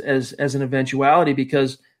minds as an eventuality,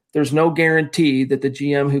 because there's no guarantee that the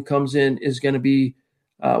GM who comes in is going to be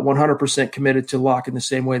 100% committed to Locke in the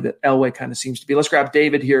same way that Elway kind of seems to be. Let's grab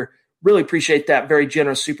David here. Really appreciate that. Very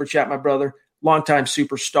generous super chat, my brother. Longtime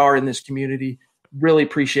superstar in this community. Really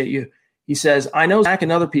appreciate you. He says, I know Zach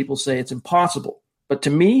and other people say it's impossible, but to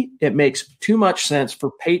me, it makes too much sense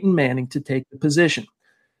for Peyton Manning to take the position.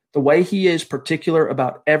 The way he is particular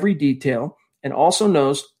about every detail and also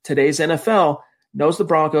knows today's NFL, knows the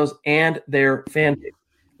Broncos and their fan base.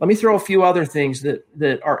 Let me throw a few other things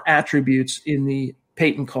that are attributes in the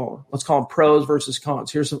Peyton column. Let's call them pros versus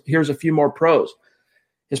cons. Here's a few more pros.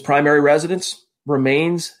 His primary residence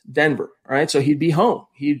remains Denver. All right, so he'd be home.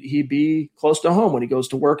 He'd be close to home when he goes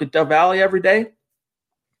to work at Dove Valley every day.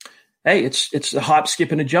 Hey, it's a hop,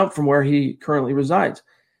 skip, and a jump from where he currently resides.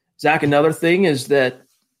 Zach, another thing is that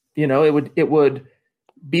it would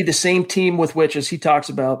be the same team with which, as he talks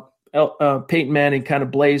about, Peyton Manning kind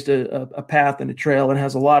of blazed a path and a trail and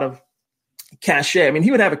has a lot of cachet. I mean,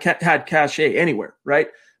 he would have had cachet anywhere, right?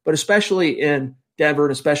 But especially in Denver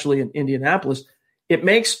and especially in Indianapolis, it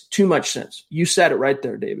makes too much sense. You said it right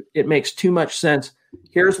there, David. It makes too much sense.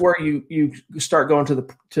 Here's where you start going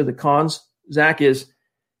to the cons, Zach, is,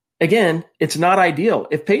 again, it's not ideal.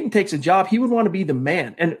 If Peyton takes a job, he would want to be the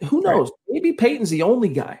man. And who knows, maybe Peyton's the only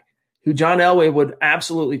guy who John Elway would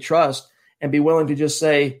absolutely trust and be willing to just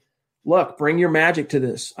say, look, bring your magic to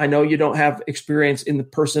this. I know you don't have experience in the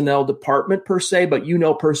personnel department per se, but you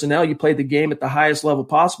know personnel. You played the game at the highest level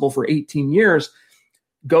possible for 18 years.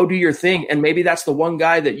 Go do your thing. And maybe that's the one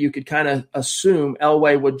guy that you could kind of assume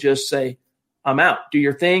Elway would just say, I'm out. Do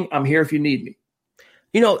your thing. I'm here if you need me.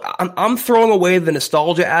 I'm throwing away the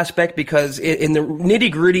nostalgia aspect because in the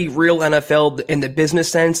nitty-gritty real NFL, in the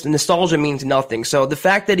business sense, the nostalgia means nothing. So the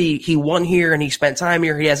fact that he won here and he spent time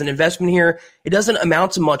here, he has an investment here, it doesn't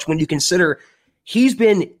amount to much when you consider he's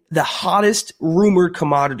been the hottest rumored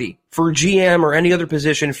commodity for GM or any other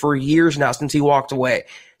position for years now since he walked away.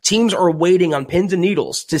 Teams are waiting on pins and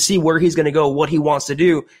needles to see where he's going to go, what he wants to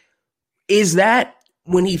do. Is that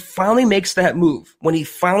when he finally makes that move, when he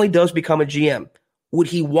finally does become a GM, would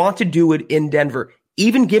he want to do it in Denver,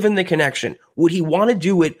 even given the connection? Would he want to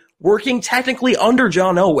do it working technically under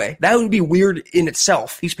John Elway? That would be weird in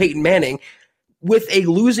itself. He's Peyton Manning with a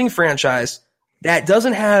losing franchise that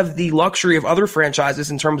doesn't have the luxury of other franchises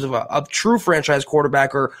in terms of a true franchise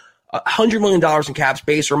quarterback or $100 million in cap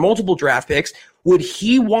space or multiple draft picks. Would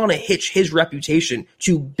he want to hitch his reputation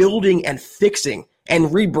to building and fixing and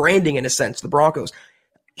rebranding, in a sense, the Broncos?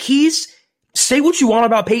 Say what you want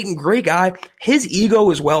about Peyton, great guy. His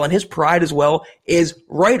ego as well and his pride as well is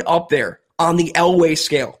right up there on the Elway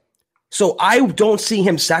scale. So I don't see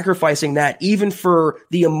him sacrificing that even for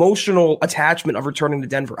the emotional attachment of returning to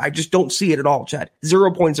Denver. I just don't see it at all, Chad.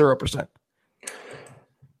 0.0%.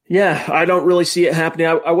 Yeah, I don't really see it happening.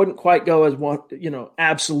 I wouldn't quite go as one,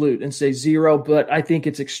 absolute and say zero, but I think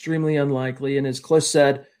it's extremely unlikely. And as Cliff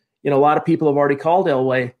said, a lot of people have already called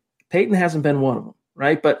Elway. Peyton hasn't been one of them,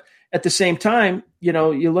 right? But at the same time,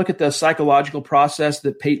 you look at the psychological process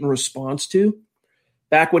that Peyton responds to.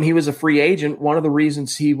 Back when he was a free agent, one of the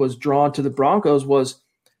reasons he was drawn to the Broncos was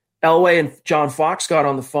Elway and John Fox got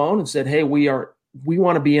on the phone and said, hey, we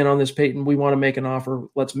want to be in on this, Peyton. We want to make an offer.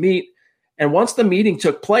 Let's meet. And once the meeting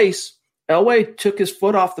took place, Elway took his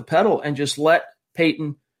foot off the pedal and just let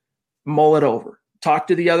Peyton mull it over, talk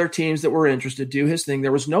to the other teams that were interested, do his thing.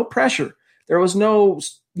 There was no pressure. There was no,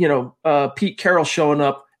 Pete Carroll showing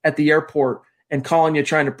up at the airport and calling you,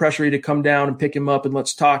 trying to pressure you to come down and pick him up and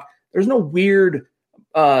let's talk. There's no weird,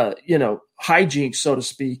 hijinks, so to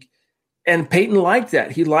speak. And Peyton liked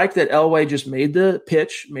that. He liked that Elway just made the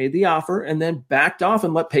pitch, made the offer, and then backed off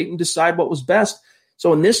and let Peyton decide what was best.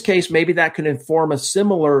 So in this case, maybe that could inform a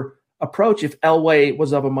similar approach if Elway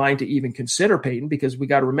was of a mind to even consider Peyton, because we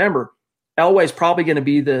got to remember, Elway's probably going to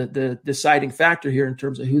be the deciding factor here in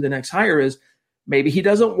terms of who the next hire is. Maybe he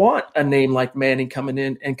doesn't want a name like Manning coming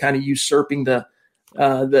in and kind of usurping the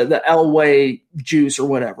Elway juice or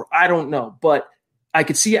whatever. I don't know, but I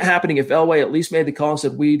could see it happening if Elway at least made the call and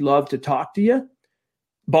said, we'd love to talk to you.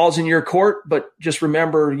 Ball's in your court, but just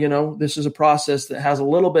remember, this is a process that has a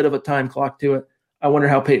little bit of a time clock to it. I wonder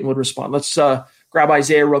how Peyton would respond. Let's grab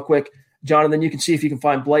Isaiah real quick, John, and then you can see if you can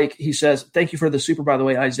find Blake. He says, thank you for the super, by the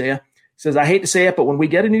way, Isaiah. He says, I hate to say it, but when we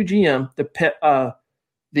get a new GM,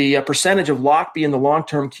 the percentage of Locke being the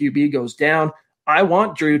long-term QB goes down. I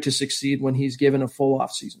want Drew to succeed when he's given a full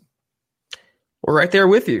offseason. We're right there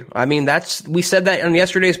with you. I mean, we said that on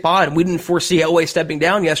yesterday's pod. We didn't foresee Elway stepping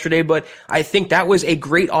down yesterday, but I think that was a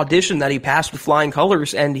great audition that he passed with flying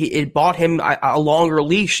colors, and it bought him a longer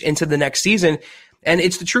leash into the next season. And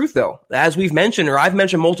it's the truth, though. As we've mentioned, or I've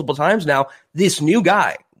mentioned multiple times now, this new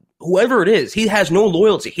guy, whoever it is, he has no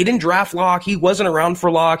loyalty. He didn't draft Locke. He wasn't around for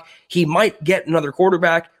Locke. He might get another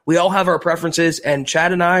quarterback. We all have our preferences, and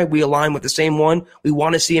Chad and I, we align with the same one. We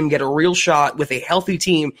want to see him get a real shot with a healthy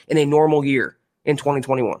team in a normal year in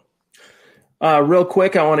 2021. Real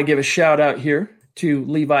quick, I want to give a shout out here to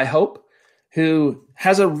Levi Hope, who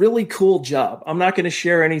has a really cool job. I'm not going to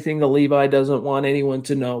share anything that Levi doesn't want anyone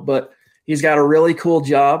to know, but he's got a really cool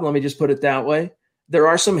job. Let me just put it that way. There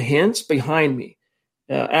are some hints behind me.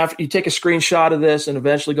 After you take a screenshot of this and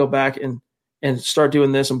eventually go back and start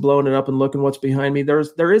doing this and blowing it up and looking what's behind me,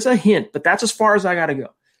 there is a hint, but that's as far as I got to go.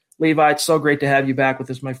 Levi, it's so great to have you back with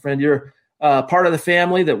us, my friend. You're part of the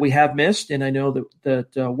family that we have missed, and I know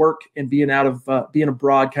that work and being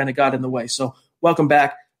abroad kind of got in the way. So welcome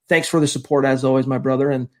back. Thanks for the support as always, my brother.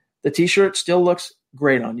 And the T-shirt still looks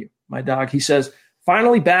great on you, my dog. He says,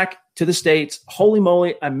 finally back to the States. Holy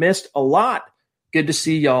moly, I missed a lot. Good to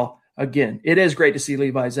see y'all again. It is great to see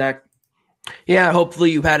Levi, Zach. Yeah,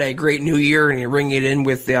 hopefully you had a great new year and you're ringing it in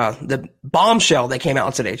with the bombshell that came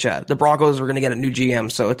out today, Chad. The Broncos were going to get a new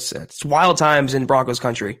GM, so it's wild times in Broncos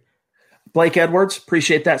country. Blake Edwards,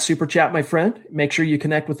 appreciate that super chat, my friend. Make sure you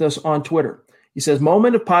connect with us on Twitter. He says,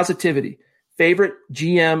 moment of positivity. Favorite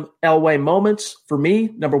GM Elway moments for me,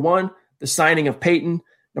 number 1, the signing of Peyton.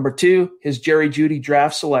 Number 2, his Jerry Jeudy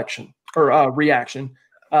draft selection or reaction.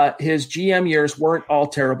 His GM years weren't all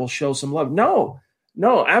terrible. Show some love. No,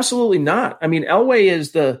 absolutely not. I mean,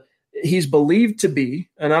 Elway he's believed to be,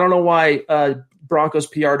 and I don't know why Broncos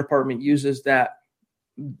PR department uses that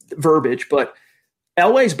verbiage, but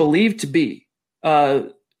Elway's believed to be,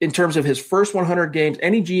 in terms of his first 100 games,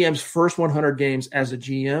 any GM's first 100 games as a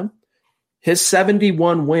GM, his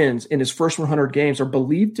 71 wins in his first 100 games are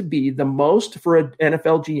believed to be the most for an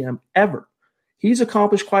NFL GM ever. He's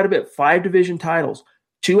accomplished quite a bit. 5 division titles,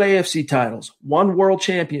 2 AFC titles, 1 world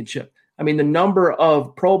championship. I mean, the number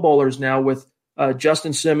of Pro Bowlers now with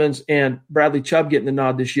Justin Simmons and Bradley Chubb getting the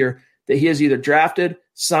nod this year that he has either drafted,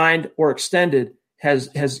 signed, or extended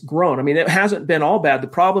has grown. I mean, it hasn't been all bad. The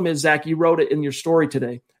problem is, Zach, you wrote it in your story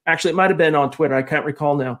today. Actually, it might have been on Twitter. I can't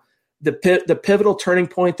recall now. The pivotal turning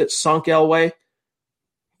point that sunk Elway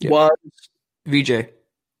was VJ.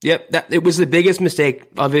 Yep, it was the biggest mistake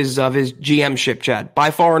of his GM ship, Chad, by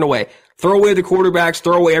far and away. Throw away the quarterbacks,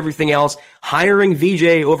 throw away everything else. Hiring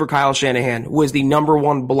VJ over Kyle Shanahan was the number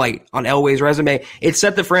 1 blight on Elway's resume. It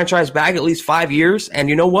set the franchise back at least 5 years, and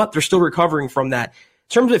you know what? They're still recovering from that. In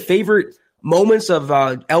terms of favorite moments of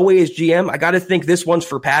Elway as GM, I got to think this one's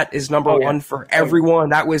for Pat is number 1 for everyone.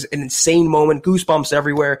 That was an insane moment, goosebumps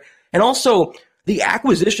everywhere. And also the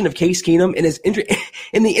acquisition of Case Keenum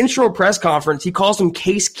in the intro press conference, he calls him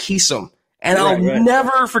Case Keesum. And I'll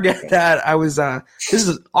never forget that. I was this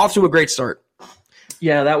is off to a great start.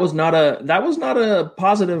 Yeah, that was not a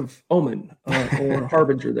positive omen or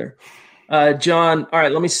harbinger there. John, all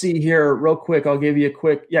right, let me see here real quick. I'll give you a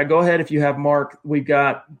quick. Yeah, go ahead if you have Mark. We've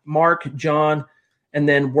got Mark, John, and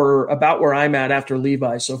then we're about where I'm at after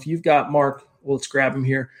Levi. So if you've got Mark, well, let's grab him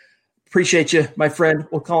here. Appreciate you, my friend.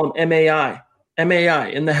 We'll call him MAI. MAI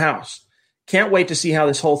in the house. Can't wait to see how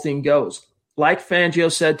this whole thing goes. Like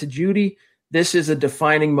Fangio said to Jeudy, this is a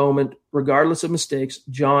defining moment. Regardless of mistakes,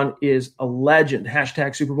 John is a legend.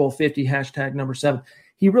 # Super Bowl 50, # number 7.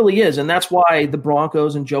 He really is. And that's why the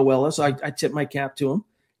Broncos and Joe Willis, I tip my cap to him,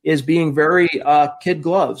 is being very kid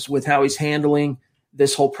gloves with how he's handling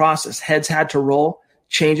this whole process. Heads had to roll.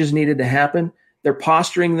 Changes needed to happen. They're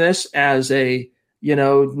posturing this as a,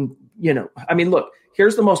 I mean, look,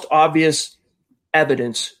 here's the most obvious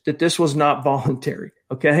evidence that this was not voluntary,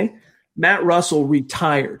 okay? Matt Russell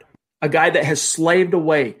retired, a guy that has slaved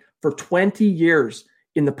away for 20 years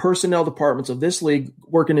in the personnel departments of this league,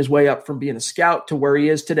 working his way up from being a scout to where he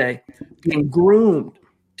is today, being groomed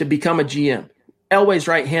to become a GM. Elway's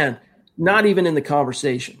right hand, not even in the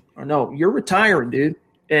conversation. Or no, you're retiring, dude.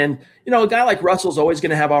 And, a guy like Russell's always going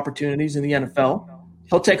to have opportunities in the NFL.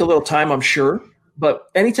 He'll take a little time, I'm sure. But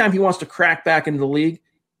anytime he wants to crack back into the league,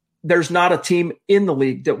 there's not a team in the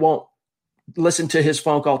league that won't listen to his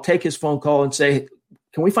phone call, take his phone call and say,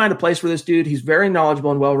 can we find a place for this dude? He's very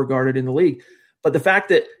knowledgeable and well-regarded in the league. But the fact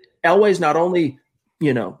that Elway's not only,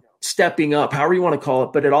 stepping up, however you want to call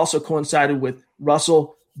it, but it also coincided with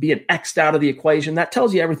Russell being X'd out of the equation, that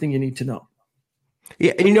tells you everything you need to know.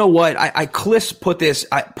 Yeah, and you know what? Cliff put this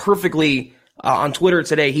perfectly on Twitter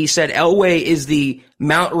today. He said Elway is the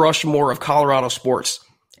Mount Rushmore of Colorado sports.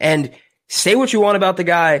 And say what you want about the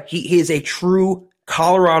guy, he is a true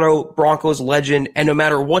Colorado Broncos legend. And no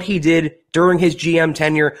matter what he did during his GM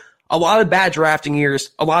tenure, a lot of bad drafting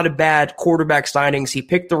years, a lot of bad quarterback signings. He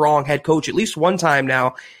picked the wrong head coach at least one time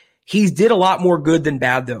now. He did a lot more good than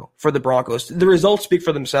bad, though, for the Broncos. The results speak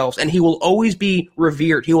for themselves, and he will always be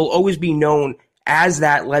revered. He will always be known as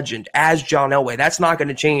that legend, as John Elway. That's not going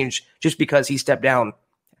to change just because he stepped down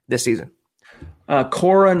this season.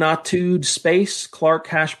 Cora Natude Space, Clark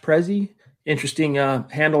Hash Prezi. Interesting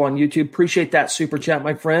handle on YouTube. Appreciate that super chat,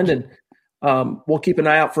 my friend, and we'll keep an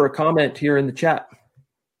eye out for a comment here in the chat.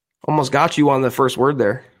 Almost got you on the first word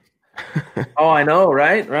there. Oh, I know,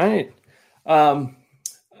 right.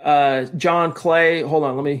 John Clay, hold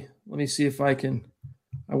on, let me see if I can.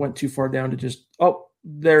 I went too far down to just. Oh,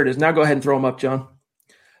 there it is. Now go ahead and throw them up, John.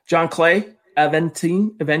 John Clay,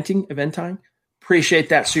 Eventing. Appreciate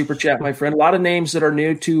that super chat, my friend. A lot of names that are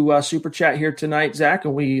new to super chat here tonight, Zach,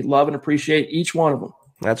 and we love and appreciate each one of them.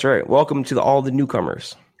 That's right. Welcome to all the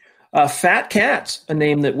newcomers. Fat Cats, a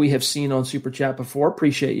name that we have seen on super chat before.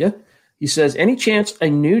 Appreciate you. He says, any chance a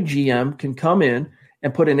new GM can come in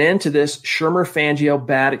and put an end to this Shurmur Fangio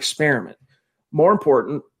bad experiment? More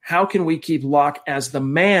important, how can we keep Locke as the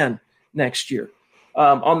man next year?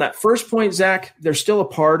 On that first point, Zach, there's still a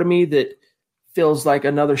part of me that feels like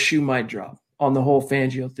another shoe might drop on the whole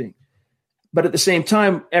Fangio thing. But at the same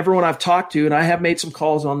time, everyone I've talked to, and I have made some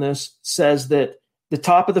calls on this, says that the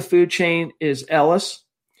top of the food chain is Ellis,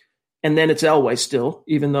 and then it's Elway still,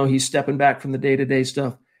 even though he's stepping back from the day-to-day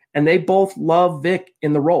stuff. And they both love Vic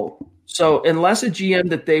in the role. So unless a GM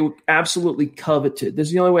that they absolutely coveted, this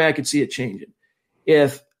is the only way I could see it changing.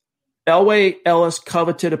 If Elway Ellis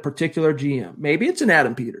coveted a particular GM, maybe it's an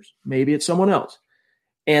Adam Peters, maybe it's someone else,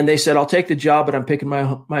 and they said, I'll take the job, but I'm picking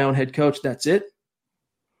my own head coach, that's it.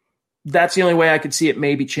 That's the only way I could see it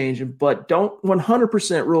maybe changing, but don't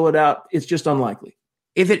 100% rule it out. It's just unlikely.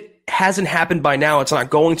 If it hasn't happened by now, it's not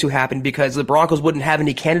going to happen because the Broncos wouldn't have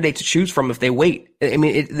any candidates to choose from if they wait. I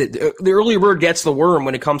mean, the early bird gets the worm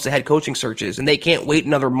when it comes to head coaching searches, and they can't wait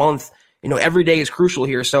another month. You know, every day is crucial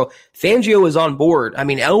here. So Fangio is on board. I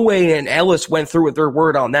mean, Elway and Ellis went through with their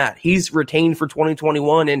word on that. He's retained for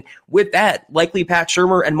 2021. And with that, likely Pat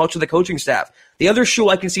Shurmur and much of the coaching staff. The other shoe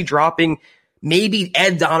I can see dropping, maybe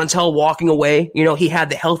Ed Donatel walking away. You know, he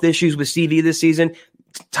had the health issues with CV this season.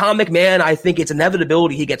 Tom McMahon, I think it's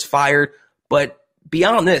inevitability he gets fired. But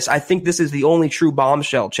beyond this, I think this is the only true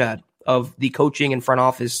bombshell, Chad, of the coaching and front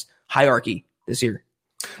office hierarchy this year.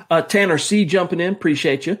 Tanner C. jumping in.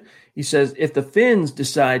 Appreciate you. He says, if the Finns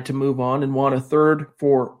decide to move on and want a third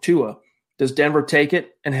for Tua, does Denver take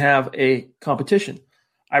it and have a competition?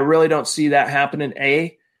 I really don't see that happening,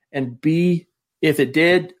 A. And B, if it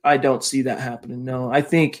did, I don't see that happening. No, I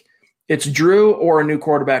think it's Drew or a new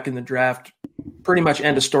quarterback in the draft. Pretty much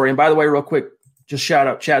end of story. And by the way, real quick, just shout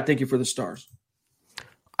out, Chad, thank you for the stars.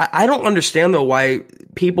 I don't understand, though, why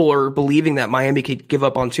people are believing that Miami could give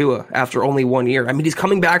up on Tua after only 1 year. I mean, he's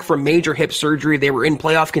coming back from major hip surgery. They were in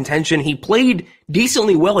playoff contention. He played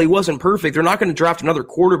decently well. He wasn't perfect. They're not going to draft another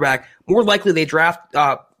quarterback. More likely they draft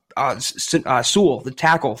Sewell, the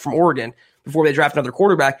tackle from Oregon, before they draft another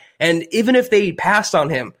quarterback. And even if they passed on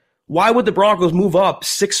him, why would the Broncos move up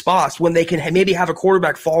 6 spots when they can maybe have a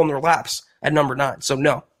quarterback fall in their laps at number 9? So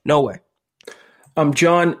no way.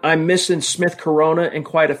 John, I'm missing Smith Corona and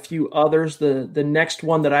quite a few others. The next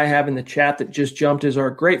one that I have in the chat that just jumped is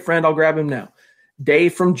our great friend. I'll grab him now.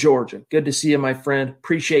 Dave from Georgia. Good to see you, my friend.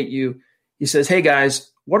 Appreciate you. He says, hey,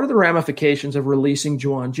 guys, what are the ramifications of releasing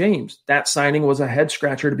Juwan James? That signing was a head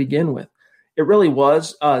scratcher to begin with. It really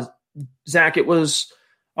was. Zach, it was,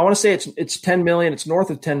 I want to say it's $10 million. It's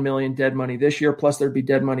north of $10 million dead money this year, plus there'd be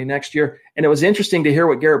dead money next year. And it was interesting to hear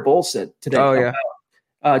what Garrett Bowles said today. Oh, yeah.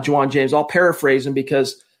 Juwan James. I'll paraphrase him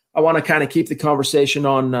because I want to kind of keep the conversation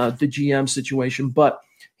on the GM situation. But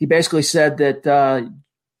he basically said that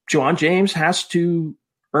Juwan James has to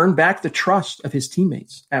earn back the trust of his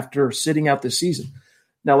teammates after sitting out this season.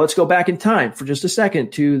 Now let's go back in time for just a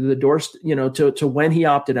second to the doors, to when he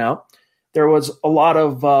opted out. There was a lot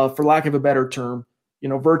of, for lack of a better term,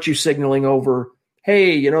 virtue signaling over,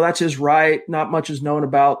 hey, that's his right. Not much is known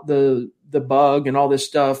about the bug and all this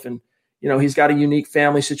stuff. And, he's got a unique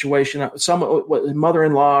family situation. Some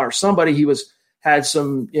mother-in-law or somebody had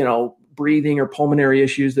some, breathing or pulmonary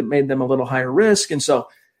issues that made them a little higher risk. And so,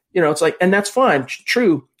 it's like, and that's fine,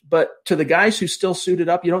 true. But to the guys who still suited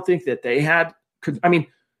up, you don't think that they had, no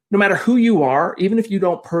matter who you are, even if you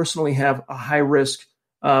don't personally have a high risk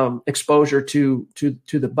exposure to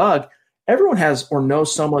the bug, everyone has or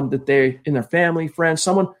knows someone that they in their family, friends,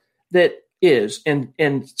 someone that is, and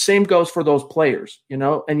same goes for those players,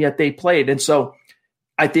 and yet they played. And so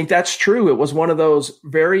I think that's true. It was one of those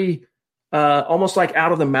very almost like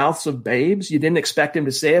out of the mouths of babes. You didn't expect him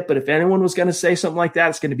to say it, but if anyone was going to say something like that,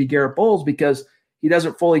 it's going to be Garrett Bowles, because he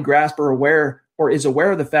doesn't fully grasp or is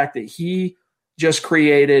aware of the fact that he just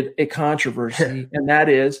created a controversy, and that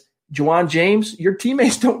is, Ja'Wuan James, your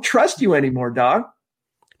teammates don't trust you anymore, dog.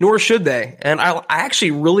 Nor should they. And I actually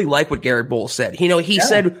really like what Garrett Bowles said. He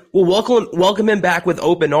said, we'll welcome him back with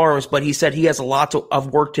open arms, but he said he has a lot of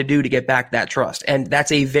work to do to get back that trust. And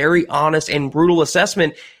that's a very honest and brutal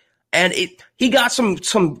assessment. And he got some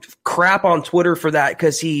crap on Twitter for that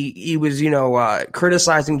because he was,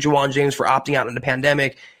 criticizing Ja'Wuan James for opting out in the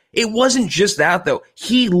pandemic. It wasn't just that, though.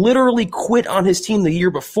 He literally quit on his team the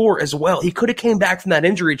year before as well. He could have came back from that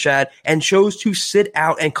injury, Chad, and chose to sit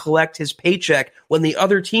out and collect his paycheck when the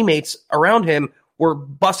other teammates around him were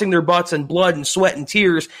busting their butts in blood and sweat and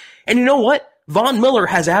tears. And you know what? Von Miller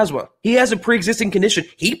has asthma. He has a pre-existing condition.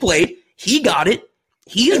 He played. He got it.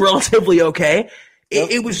 He's relatively okay.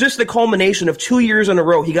 It was just the culmination of 2 years in a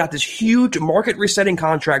row. He got this huge market-resetting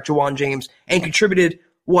contract, Ja'Wuan James, and contributed,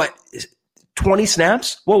 20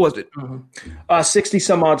 snaps? What was it? 60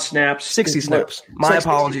 some odd snaps. 60 snaps. My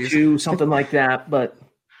apologies. Something like that. But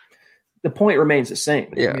the point remains the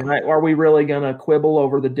same. Yeah. I mean, are we really going to quibble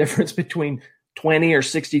over the difference between 20 or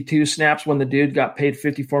 62 snaps when the dude got paid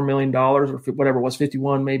 $54 million or whatever it was,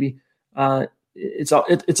 51 maybe? It's all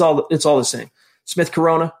the same. Smith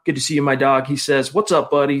Corona, good to see you, my dog. He says, "What's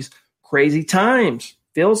up, buddies? Crazy times.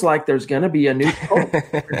 Feels like there's going to be a new Pope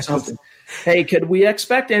or something." Hey, could we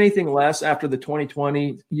expect anything less after the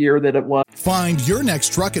 2020 year that it was? Find your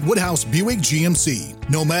next truck at Woodhouse Buick GMC.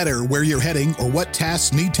 No matter where you're heading or what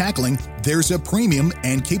tasks need tackling, there's a premium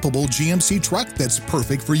and capable GMC truck that's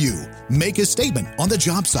perfect for you. Make a statement on the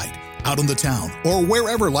job site, out on the town, or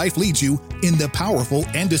wherever life leads you in the powerful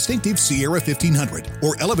and distinctive Sierra 1500,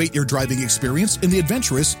 or elevate your driving experience in the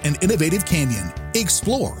adventurous and innovative Canyon.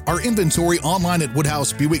 Explore our inventory online at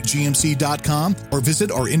WoodhouseBuickGMC.com or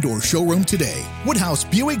visit our indoor showroom today. Woodhouse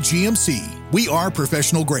Buick GMC. We are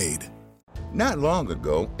professional grade. Not long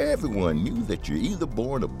ago, everyone knew that you're either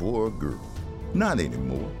born a boy or girl. Not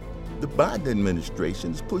anymore. The Biden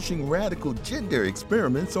administration is pushing radical gender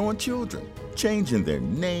experiments on children, changing their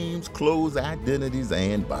names, clothes, identities,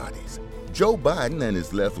 and bodies. Joe Biden and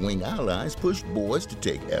his left-wing allies pushed boys to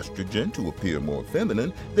take estrogen to appear more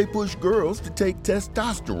feminine. They pushed girls to take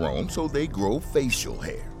testosterone so they grow facial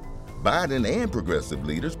hair. Biden and progressive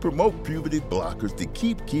leaders promote puberty blockers to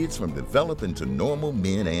keep kids from developing to normal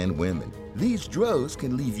men and women. These drugs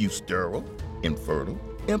can leave you sterile, infertile,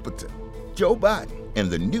 impotent. Joe Biden and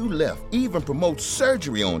the new left even promotes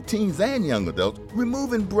surgery on teens and young adults,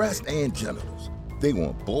 removing breasts and genitals. They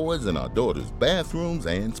want boys in our daughters' bathrooms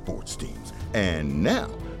and sports teams. And now,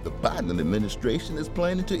 the Biden administration is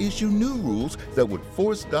planning to issue new rules that would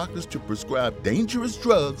force doctors to prescribe dangerous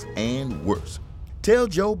drugs and worse. Tell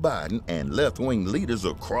Joe Biden and left-wing leaders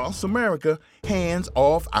across America, hands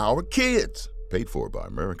off our kids. Paid for by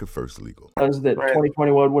America First Legal. That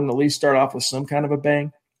 2021 wouldn't at least start off with some kind of a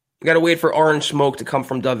bang. We got to wait for orange smoke to come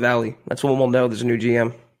from Dove Valley. That's when we'll know there's a new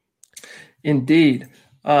GM. Indeed.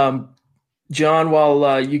 John,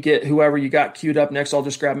 while you get whoever you got queued up next, I'll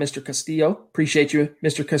just grab Mr. Castillo. Appreciate you,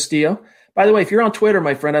 Mr. Castillo. By the way, if you're on Twitter,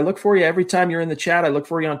 my friend, I look for you every time you're in the chat. I look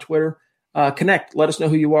for you on Twitter. Connect. Let us know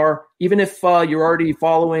who you are. Even if you're already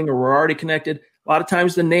following or we're already connected, a lot of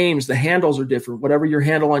times the names, the handles are different. Whatever your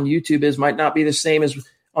handle on YouTube is might not be the same as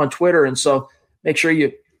on Twitter. And so make sure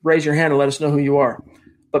you raise your hand and let us know who you are.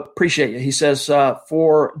 But appreciate you. He says,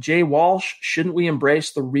 for Jay Walsh, shouldn't we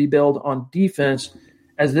embrace the rebuild on defense,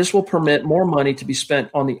 as this will permit more money to be spent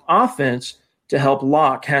on the offense to help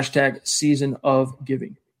lock #season of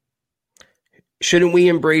giving? Shouldn't we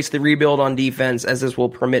embrace the rebuild on defense, as this will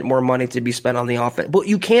permit more money to be spent on the offense? But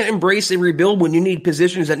you can't embrace a rebuild when you need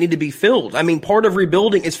positions that need to be filled. I mean, part of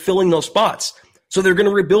rebuilding is filling those spots. So they're going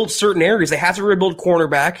to rebuild certain areas. They have to rebuild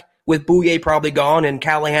cornerback, with Bouye probably gone and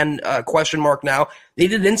Callahan question mark now. They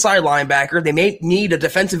need an inside linebacker. They may need a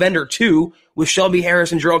defensive end or two with Shelby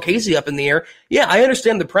Harris and Jarrell Casey up in the air. Yeah, I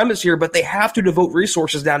understand the premise here, but they have to devote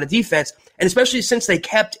resources down to defense, and especially since they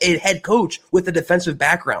kept a head coach with a defensive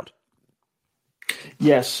background.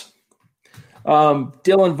 Yes.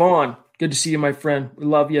 Dylan Vaughn, good to see you, my friend. We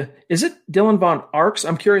love you. Is it Dylan Vaughn Arks?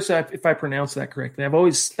 I'm curious if I pronounced that correctly.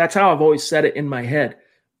 That's how I've always said it in my head.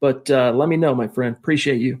 But let me know, my friend.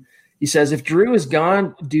 Appreciate you. He says, if Drew is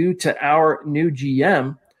gone due to our new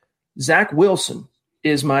GM, Zach Wilson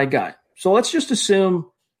is my guy. So let's just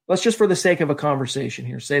for the sake of a conversation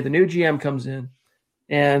here, say the new GM comes in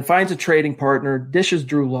and finds a trading partner, dishes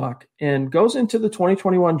Drew Lock, and goes into the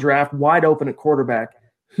 2021 draft wide open at quarterback.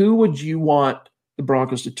 Who would you want the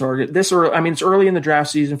Broncos to target? It's early in the draft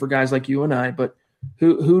season for guys like you and I, but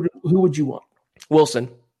who would you want? Wilson.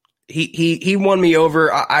 He won me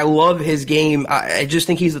over. I love his game. I just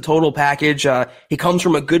think he's the total package. He comes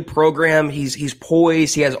from a good program. He's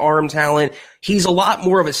poised. He has arm talent. He's a lot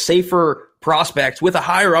more of a safer prospect with a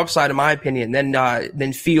higher upside, in my opinion,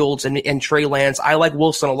 than Fields and Trey Lance. I like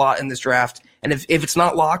Wilson a lot in this draft. And if it's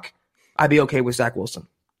not Locke, I'd be okay with Zach Wilson.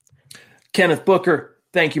 Kenneth Booker,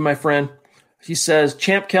 thank you, my friend. He says,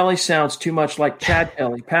 Champ Kelly sounds too much like Chad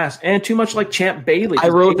Kelly, pass, and too much like Champ Bailey. I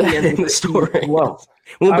wrote that in the story. Well,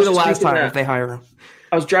 won't be the last time if they hire him.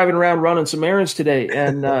 I was driving around running some errands today,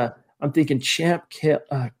 and I'm thinking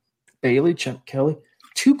Bailey, Champ Kelly,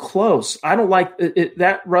 too close. I don't like it.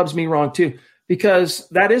 That rubs me wrong too, because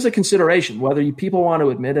that is a consideration, whether people want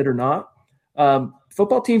to admit it or not.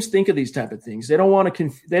 Football teams think of these type of things. They don't want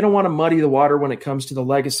to muddy the water when it comes to the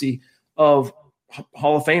legacy of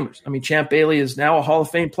Hall of Famers. I mean, Champ Bailey is now a Hall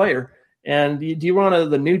of Fame player. And do you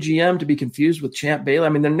want the new GM to be confused with Champ Bailey? I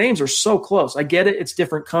mean, their names are so close. I get it. It's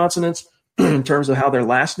different consonants in terms of how their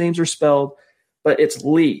last names are spelled, but it's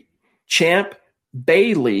Lee, Champ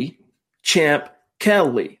Bailey, Champ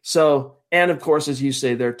Kelly. So, and of course, as you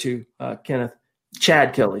say there too, Kenneth,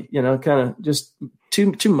 Chad Kelly, kind of just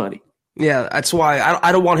too muddy. Yeah, that's why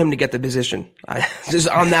I don't want him to get the position. Just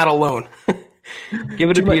on that alone. Give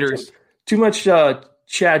it to Peters. Too much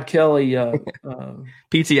Chad Kelly.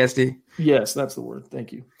 PTSD. Yes, that's the word.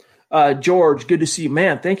 Thank you. George, good to see you.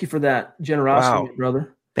 Man, thank you for that generosity,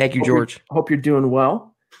 brother. Thank you, George. Hope you're doing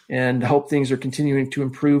well, and hope things are continuing to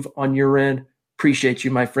improve on your end. Appreciate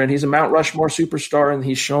you, my friend. He's a Mount Rushmore superstar, and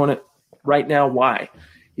he's showing it right now why.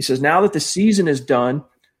 He says, now that the season is done,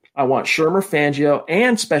 I want Shurmur, Fangio,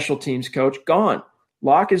 and special teams coach gone.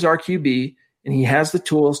 Locke is our QB, and he has the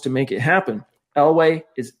tools to make it happen. Elway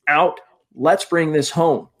is out. Let's bring this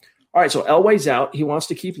home. All right, so Elway's out. He wants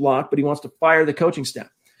to keep Locke, but he wants to fire the coaching staff.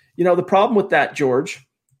 The problem with that, George,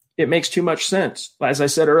 it makes too much sense. As I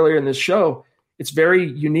said earlier in this show, it's a very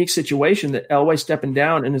unique situation that Elway stepping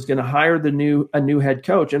down and is going to hire a new head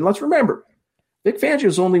coach. And let's remember, Vic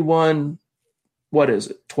Fangio's only won,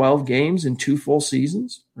 12 games in 2 full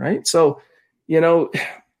seasons, right? So,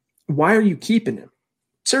 why are you keeping him?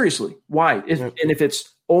 Seriously, why? And if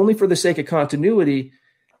it's only for the sake of continuity,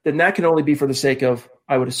 then that can only be for the sake of,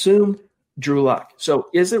 I would assume, Drew Lock. So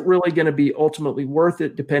is it really going to be ultimately worth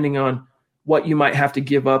it, depending on what you might have to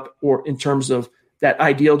give up, or in terms of that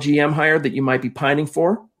ideal GM hire that you might be pining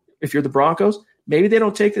for if you're the Broncos? Maybe they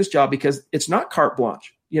don't take this job because it's not carte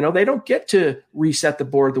blanche. They don't get to reset the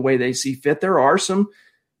board the way they see fit. There are some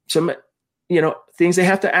things they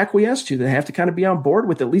have to acquiesce to. They have to kind of be on board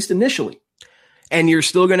with, at least initially. And you're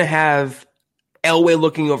still going to have Elway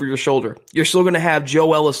looking over your shoulder. You're still going to have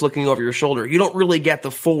Joe Ellis looking over your shoulder. You don't really get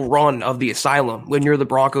the full run of the asylum when you're the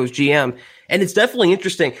Broncos GM. And it's definitely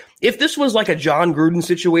interesting. If this was like a John Gruden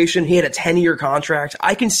situation, he had a 10-year contract,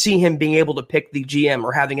 I can see him being able to pick the GM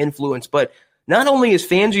or having influence. But not only is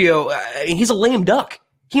Fangio, he's a lame duck.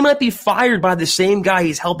 He might be fired by the same guy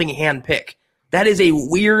he's helping hand pick. That is a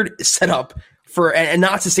weird setup and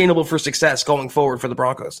not sustainable for success going forward for the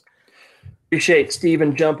Broncos. Appreciate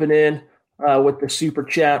Steven jumping in with the super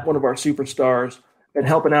chat, one of our superstars, and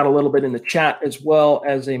helping out a little bit in the chat as well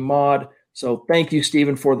as a mod. So thank you,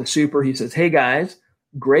 Steven, for the super. He says, hey, guys,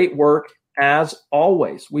 great work as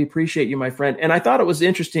always. We appreciate you, my friend. And I thought it was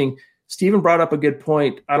interesting. Steven brought up a good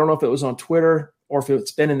point. I don't know if it was on Twitter or if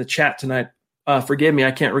it's been in the chat tonight. Forgive me,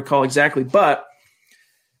 I can't recall exactly. But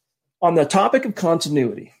on the topic of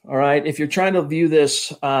continuity, all right, if you're trying to view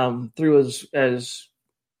this through as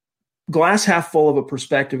glass half full of a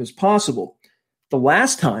perspective as possible, the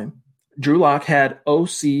last time Drew Lock had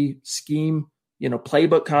OC scheme,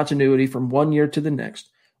 playbook continuity from one year to the next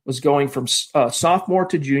was going from sophomore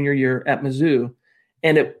to junior year at Mizzou.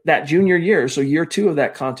 And that junior year, so year 2 of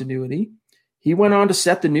that continuity, he went on to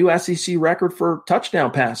set the new SEC record for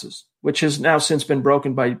touchdown passes, which has now since been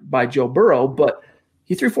broken by Joe Burrow. But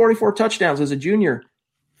he threw 44 touchdowns as a junior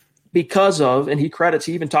because of, and he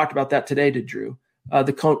even talked about that today to Drew,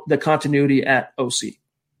 the continuity at OC.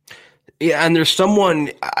 Yeah, and there's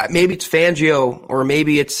someone, maybe it's Fangio or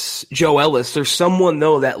maybe it's Joe Ellis. There's someone,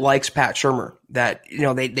 though, that likes Pat Shurmur, that,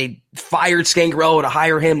 they fired Scangarello to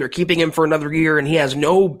hire him. They're keeping him for another year, and he has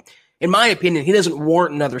in my opinion, he doesn't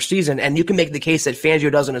warrant another season. And you can make the case that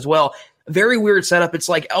Fangio doesn't as well. Very weird setup. It's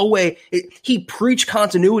like Elway, he preached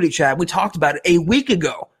continuity, Chad. We talked about it a week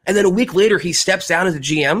ago. And then a week later, he steps down as a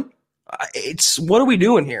GM. What are we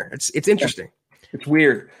doing here? It's interesting. It's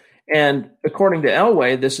weird. And according to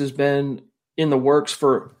Elway, this has been in the works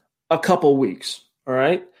for a couple weeks. All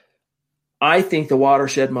right. I think the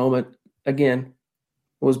watershed moment, again,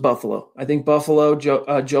 was Buffalo. I think Buffalo,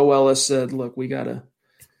 Joe Ellis said, look, we got to,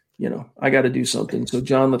 I got to do something. So,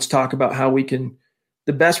 John, let's talk about how we can,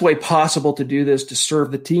 the best way possible to do this to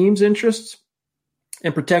serve the team's interests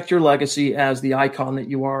and protect your legacy as the icon that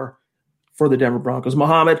you are for the Denver Broncos.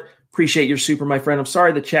 Mohammed, appreciate your super, my friend. I'm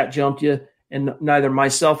sorry the chat jumped you, and neither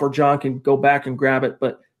myself or John can go back and grab it,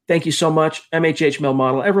 but thank you so much. MHH Male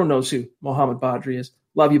Model. Everyone knows who Mohammed Badri is.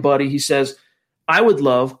 Love you, buddy. He says, I would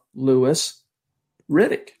love Louis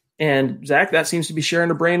Riddick. And Zach, that seems to be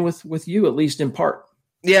sharing a brain with you, at least in part.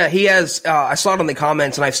 Yeah, he has, I saw it in the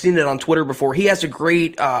comments and I've seen it on Twitter before. He has a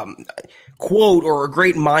great quote or a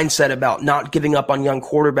great mindset about not giving up on young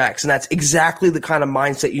quarterbacks. And that's exactly the kind of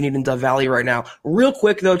mindset you need in Dove Valley right now. Real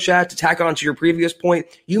quick though, Chad, to tack on to your previous point,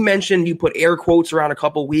 you mentioned you put air quotes around a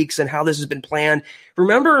couple weeks and how this has been planned.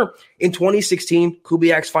 Remember in 2016,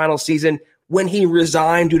 Kubiak's final season, when he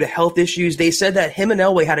resigned due to health issues, they said that him and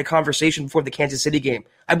Elway had a conversation before the Kansas City game.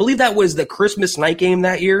 I believe that was the Christmas night game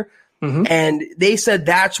that year. Mm-hmm. And they said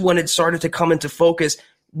that's when it started to come into focus.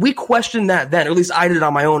 We questioned that then, or at least I did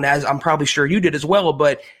on my own, as I'm probably sure you did as well.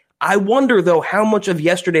 But I wonder, though, how much of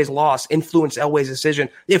yesterday's loss influenced Elway's decision.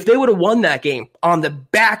 If they would have won that game on the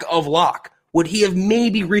back of Locke, would he have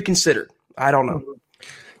maybe reconsidered? I don't know.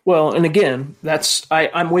 Well, and again,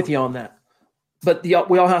 I'm with you on that. But we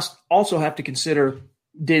all also have to consider,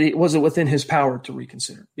 was it within his power to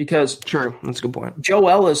reconsider? Because sure, that's a good point. Joe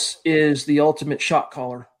Ellis is the ultimate shot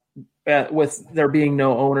caller. With there being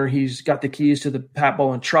no owner, he's got the keys to the Pat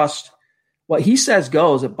Bowlen Trust. What he says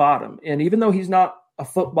goes at bottom. And even though he's not a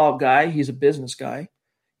football guy, he's a business guy.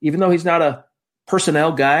 Even though he's not a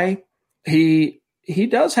personnel guy, he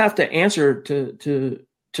does have to answer to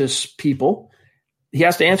people. He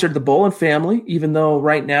has to answer to the Bowlen family, even though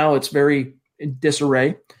right now it's very in disarray.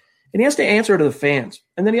 And he has to answer to the fans.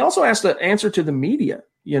 And then he also has to answer to the media,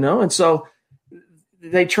 And so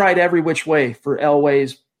they tried every which way for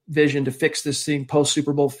Elway's vision to fix this thing post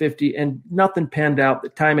Super Bowl 50, and nothing panned out. The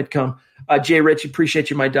time had come. Jay Rich, appreciate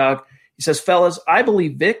you, my dog. He says, fellas, I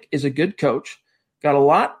believe Vic is a good coach. Got a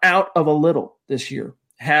lot out of a little this year.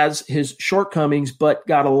 Has his shortcomings, but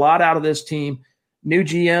got a lot out of this team. New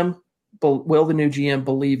GM, will the new GM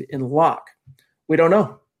believe in Locke? We don't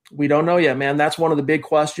know. We don't know yet, man. That's one of the big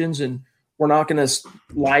questions, and we're not going to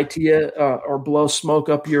lie to you or blow smoke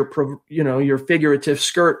up your figurative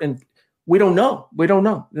skirt. And we don't know. We don't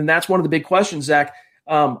know. And that's one of the big questions, Zach.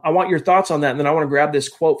 I want your thoughts on that. And then I want to grab this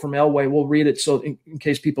quote from Elway. We'll read it so in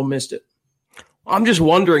case people missed it. I'm just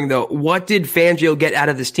wondering, though, what did Fangio get out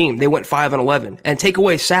of this team? They went 5-11. And take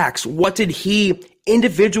away sacks. What did he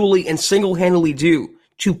individually and single-handedly do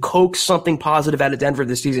to coax something positive out of Denver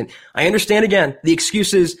this season? I understand, again, the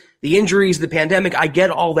excuses, the injuries, the pandemic. I get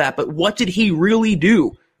all that. But what did he really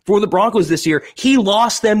do for the Broncos this year? He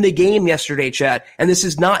lost them the game yesterday, Chad. And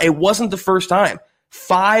it wasn't the first time.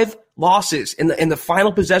 5 losses in the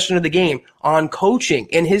final possession of the game on coaching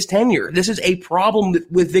in his tenure. This is a problem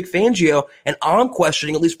with Vic Fangio, and I'm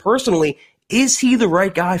questioning, at least personally, is he the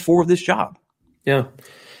right guy for this job? Yeah.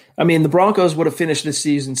 I mean, the Broncos would have finished this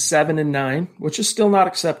season 7-9, which is still not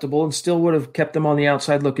acceptable and still would have kept them on the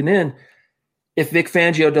outside looking in if Vic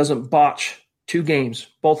Fangio doesn't botch 2 games.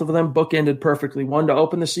 Both of them bookended perfectly, one to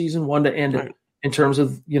open the season, one to end it in terms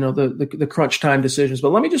of, the crunch time decisions.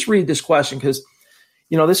 But let me just read this question because,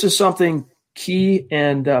 this is something key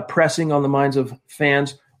and pressing on the minds of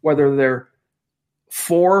fans, whether they're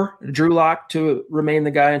for Drew Lock to remain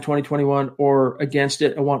the guy in 2021 or against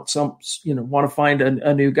it and want to find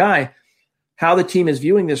a new guy. How the team is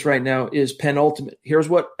viewing this right now is penultimate. Here's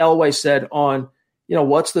what Elway said on,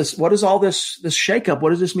 what's this? What is all this shakeup? What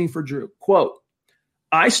does this mean for Drew? Quote,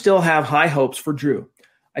 I still have high hopes for Drew.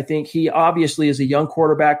 I think he obviously is a young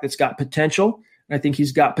quarterback that's got potential. And I think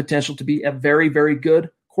he's got potential to be a very, very good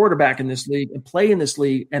quarterback in this league and play in this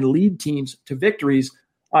league and lead teams to victories.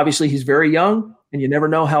 Obviously, he's very young, and you never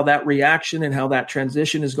know how that reaction and how that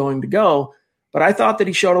transition is going to go. But I thought that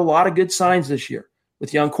he showed a lot of good signs this year.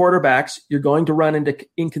 With young quarterbacks, you're going to run into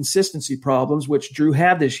inconsistency problems, which Drew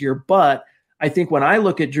had this year. But I think when I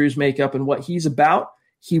look at Drew's makeup and what he's about,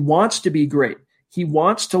 he wants to be great. He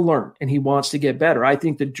wants to learn, and he wants to get better. I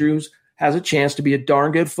think that Drew's has a chance to be a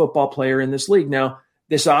darn good football player in this league. Now,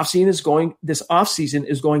 this offseason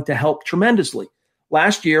is going to help tremendously.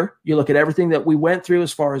 Last year, you look at everything that we went through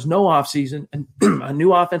as far as no offseason and a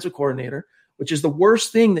new offensive coordinator, which is the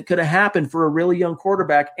worst thing that could have happened for a really young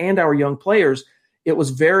quarterback and our young players. It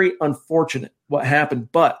was very unfortunate what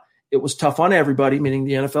happened, but it was tough on everybody, meaning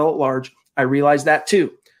the NFL at large. I realize that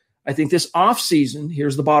too. I think this offseason,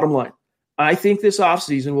 here's the bottom line. I think this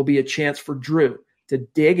offseason will be a chance for Drew to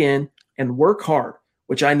dig in and work hard,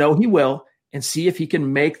 which I know he will, and see if he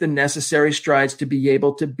can make the necessary strides to be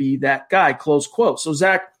able to be that guy, close quote. So,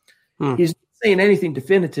 Zach, He's not saying anything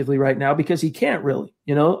definitively right now because he can't really.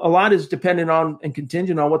 A lot is dependent on and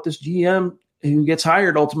contingent on what this GM who gets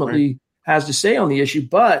hired ultimately has to say on the issue.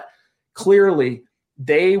 But clearly,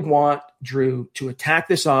 they want Drew to attack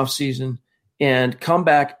this offseason and come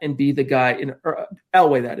back and be the guy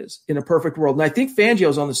Elway, that is, in a perfect world. And I think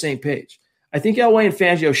Fangio's on the same page. I think Elway and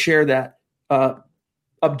Fangio share that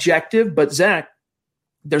objective. But Zach,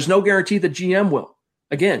 there's no guarantee the GM will.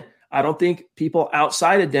 Again, I don't think people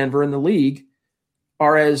outside of Denver in the league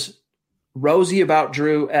are as rosy about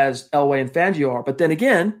Drew as Elway and Fangio are. But then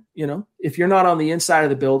again, if you're not on the inside of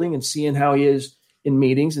the building and seeing how he is in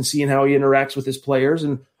meetings and seeing how he interacts with his players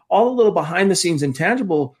and all the little behind the scenes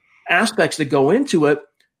intangible aspects that go into it,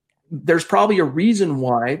 there's probably a reason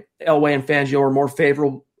why Elway and Fangio are more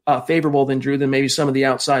favorable than Drew than maybe some of the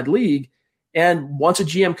outside league. And once a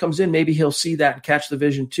GM comes in, maybe he'll see that and catch the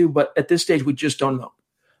vision too. But at this stage, we just don't know.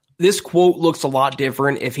 This quote looks a lot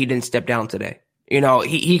different if he didn't step down today. He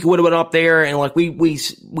would have went up there and like we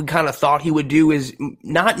kind of thought he would do is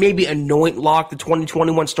not maybe anoint Locke the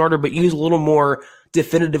 2021 starter, but use a little more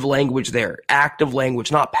definitive language there, active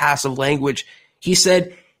language, not passive language. He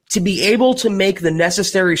said to be able to make the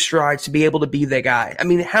necessary strides to be able to be the guy. I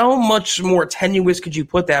mean, how much more tenuous could you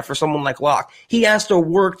put that for someone like Locke? He has to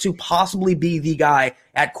work to possibly be the guy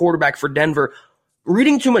at quarterback for Denver.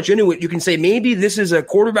 Reading too much into it, you can say maybe this is a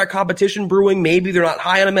quarterback competition brewing. Maybe they're not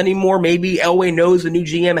high on him anymore. Maybe Elway knows the new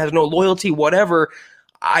GM has no loyalty, whatever.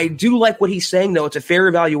 I do like what he's saying, though. It's a fair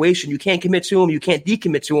evaluation. You can't commit to him. You can't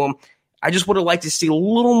decommit to him. I just would have liked to see a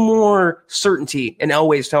little more certainty in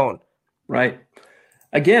Elway's tone. Right.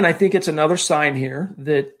 Again, I think it's another sign here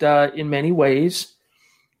that in many ways,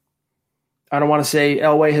 I don't want to say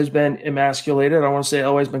Elway has been emasculated. I don't want to say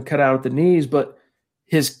Elway's been cut out at the knees, but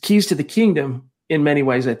his keys to the kingdom in many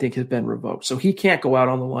ways, I think, has been revoked. So he can't go out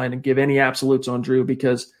on the line and give any absolutes on Drew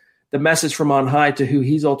because the message from on high to who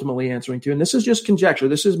he's ultimately answering to, and this is just conjecture,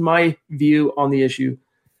 this is my view on the issue,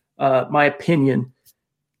 my opinion.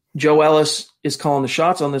 Joe Ellis is calling the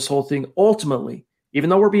shots on this whole thing ultimately, even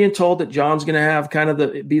though we're being told that John's going to have kind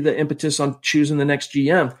of be the impetus on choosing the next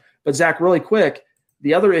GM. But Zach, really quick,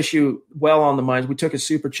 the other issue well on the minds, we took a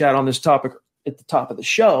super chat on this topic at the top of the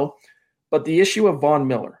show, but the issue of Von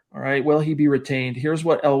Miller, all right, will he be retained? Here's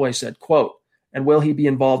what Elway said, quote, and will he be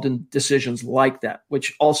involved in decisions like that,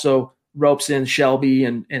 which also ropes in Shelby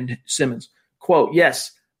and Simmons. Quote,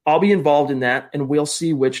 yes, I'll be involved in that, and we'll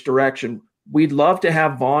see which direction. We'd love to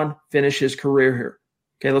have Von finish his career here.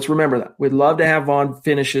 Okay, let's remember that. We'd love to have Von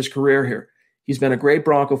finish his career here. He's been a great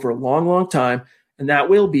Bronco for a long, long time, and that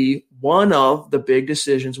will be one of the big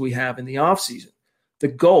decisions we have in the offseason. The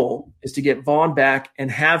goal is to get Von back and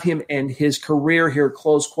have him end his career here,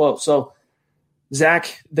 close quote. So,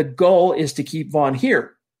 Zach, the goal is to keep Von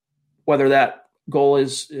here. Whether that goal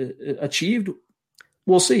is achieved,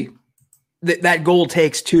 we'll see. That goal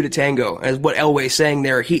takes two to tango, as what Elway's saying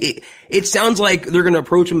there. It sounds like they're going to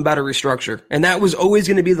approach him about a restructure, and that was always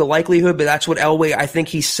going to be the likelihood, but that's what Elway, I think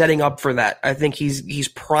he's setting up for that. I think he's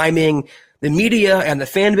priming the media and the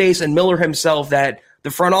fan base and Miller himself that the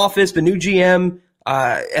front office, the new GM,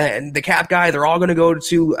 and the cap guy, they're all going to go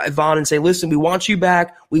to Von and say, listen, we want you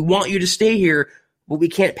back. We want you to stay here, but we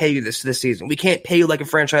can't pay you this season. We can't pay you like a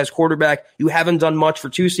franchise quarterback. You haven't done much for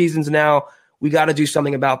 2 seasons now. We got to do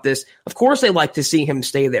something about this. Of course, they like to see him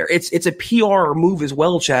stay there. It's a PR move as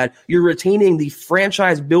well, Chad. You're retaining the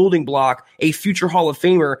franchise building block, a future Hall of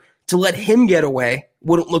Famer. To let him get away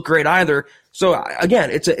wouldn't look great either. So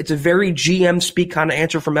again, it's a very GM speak kind of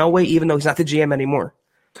answer from Elway, even though he's not the GM anymore.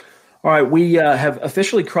 All right, we have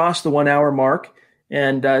officially crossed the 1 hour mark,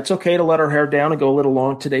 and it's okay to let our hair down and go a little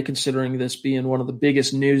long today, considering this being one of the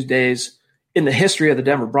biggest news days in the history of the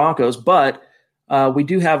Denver Broncos. But we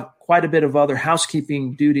do have quite a bit of other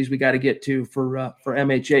housekeeping duties we got to get to for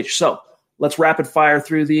MHH. So let's rapid fire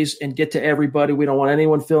through these and get to everybody. We don't want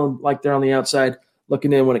anyone feeling like they're on the outside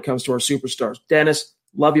looking in when it comes to our superstars. Dennis,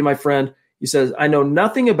 love you, my friend. He says, I know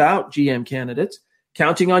nothing about GM candidates,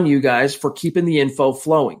 counting on you guys for keeping the info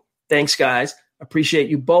flowing. Thanks, guys. Appreciate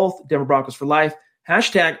you both. Denver Broncos for life.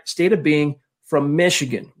 Hashtag state of being from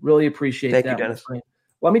Michigan. Really appreciate that. Thank you, Dennis.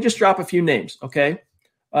 Let me just drop a few names, okay?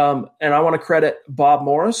 And I want to credit Bob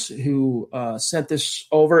Morris, who sent this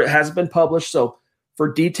over. It hasn't been published, so for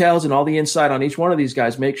details and all the insight on each one of these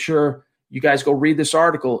guys, make sure you guys go read this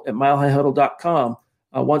article at milehighhuddle.com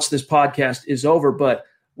once this podcast is over. But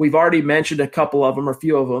we've already mentioned a couple of them, or a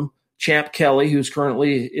few of them. Champ Kelly, who's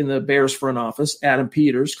currently in the Bears front office. Adam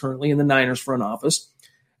Peters, currently in the Niners front office.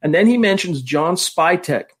 And then he mentions John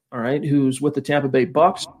Spytek, all right, who's with the Tampa Bay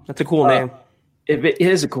Bucks. That's a cool name. It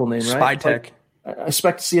is a cool name, right? Spytek. I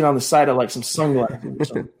expect to see it on the side of like some sunglasses or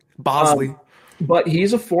something. Bosley. But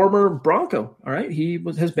he's a former Bronco, all right? He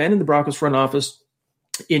has been in the Broncos front office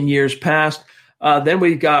in years past. Then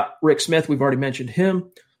we've got Rick Smith. We've already mentioned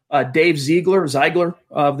him. Dave Ziegler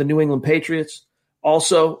of the New England Patriots,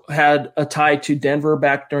 also had a tie to Denver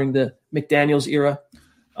back during the McDaniels era.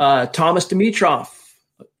 Thomas Dimitroff,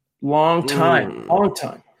 long time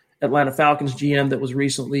Atlanta Falcons GM that was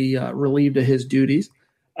recently relieved of his duties.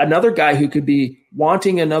 Another guy who could be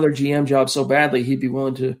wanting another GM job so badly he'd be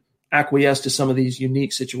willing to acquiesce to some of these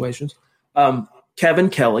unique situations. Kevin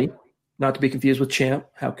Kelly, not to be confused with Champ.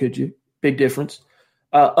 How could you? Big difference.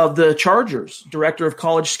 Of the Chargers, director of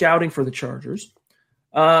college scouting for the Chargers.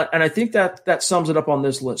 And I think that sums it up on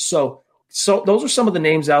this list. So those are some of the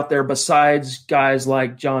names out there besides guys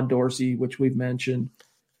like John Dorsey, which we've mentioned.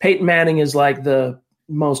 Peyton Manning is like the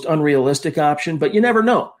most unrealistic option, but you never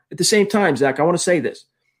know. At the same time, Zach, I want to say this.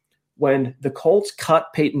 When the Colts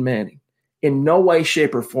cut Peyton Manning, in no way,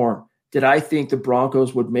 shape, or form did I think the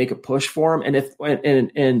Broncos would make a push for him.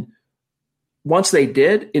 And once they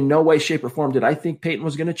did, in no way, shape, or form did I think Peyton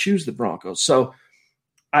was going to choose the Broncos. So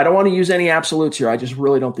I don't want to use any absolutes here. I just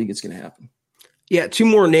really don't think it's going to happen. Yeah, two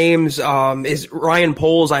more names is Ryan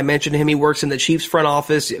Poles. I mentioned him. He works in the Chiefs front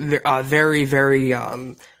office. Very, very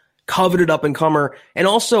coveted up-and-comer. And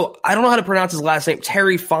also, I don't know how to pronounce his last name,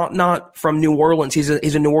 Terry Fontenot from New Orleans. He's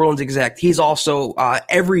a New Orleans exec. He's also,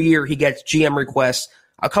 every year he gets GM requests,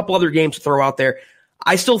 a couple other games to throw out there.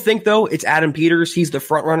 I still think, though, it's Adam Peters. He's the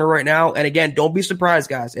front runner right now. And again, don't be surprised,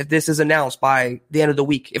 guys, if this is announced by the end of the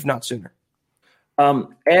week, if not sooner.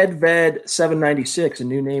 EdVed796, a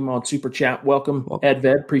new name on Super Chat. Welcome,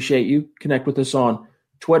 EdVed. Appreciate you. Connect with us on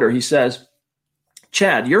Twitter. He says,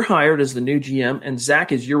 Chad, you're hired as the new GM, and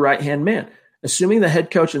Zach is your right-hand man. Assuming the head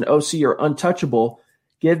coach and OC are untouchable,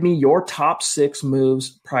 give me your top 6 moves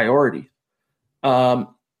priority.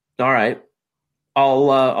 All right.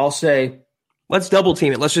 I'll say. Let's double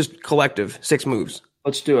team it. Let's just collective 6 moves.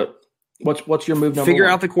 Let's do it. What's your move number Figure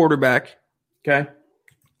 1? out the quarterback. Okay.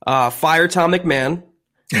 Fire Tom McMahon.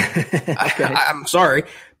 Okay. I'm sorry.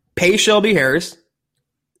 Pay Shelby Harris.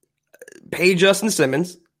 Pay Justin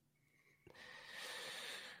Simmons.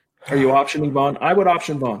 Are you optioning Vaughn? I would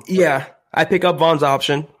option Vaughn. Yeah, I pick up Vaughn's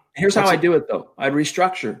option. Here's how I do it, though. I'd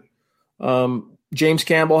restructure. James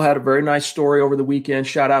Campbell had a very nice story over the weekend.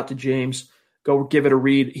 Shout out to James. Go give it a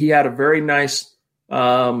read. He had a very nice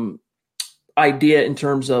idea in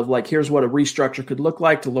terms of, like, here's what a restructure could look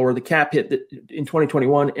like to lower the cap hit in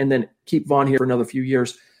 2021 and then keep Vaughn here for another few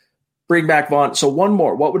years. Bring back Vaughn. So one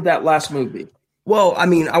more. What would that last move be? Well, I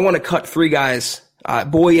mean, I want to cut 3 guys.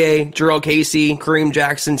 Boye, Jarrell Casey, Kareem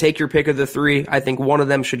Jackson, take your pick of the 3. I think one of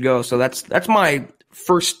them should go. So that's my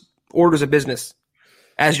first orders of business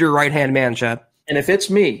as your right-hand man, Chad. And if it's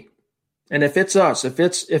me, and if it's us, if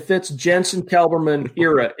it's Jensen Kelberman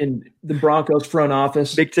era in the Broncos front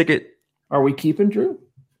office, big ticket, are we keeping Drew?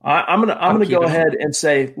 I'm gonna go ahead and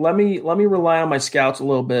say let me rely on my scouts a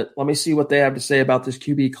little bit. Let me see what they have to say about this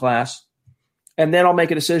QB class, and then I'll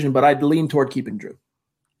make a decision. But I'd lean toward keeping Drew.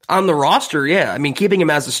 On the roster, yeah. I mean, keeping him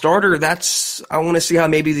as a starter, I want to see how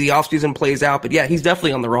maybe the offseason plays out. But, yeah, he's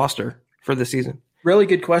definitely on the roster for the season. Really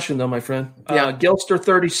good question, though, my friend. Yeah.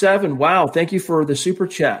 Gilster37, wow, thank you for the super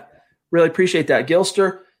chat. Really appreciate that.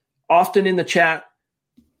 Gilster, often in the chat,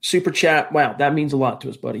 super chat, wow, that means a lot to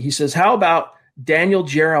us, buddy. He says, how about Daniel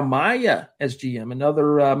Jeremiah as GM,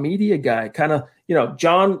 another media guy? Kind of,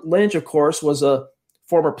 John Lynch, of course, was a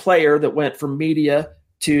former player that went from media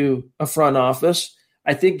to a front office.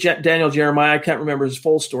 I think Daniel Jeremiah, I can't remember his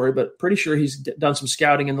full story, but pretty sure he's done some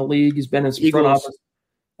scouting in the league. He's been in some front office.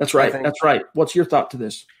 That's right. That's right. What's your thought to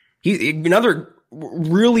this? He's another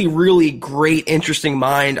really, really great, interesting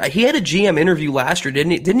mind. He had a GM interview last year,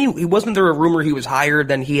 didn't he? Wasn't there a rumor he was hired?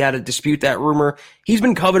 Then he had to dispute that rumor. He's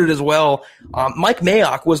been coveted as well. Mike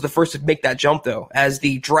Mayock was the first to make that jump, though, as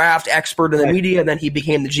the draft expert in the media. And then he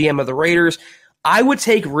became the GM of the Raiders. I would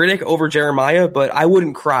take Riddick over Jeremiah, but I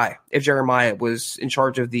wouldn't cry if Jeremiah was in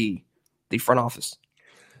charge of the front office.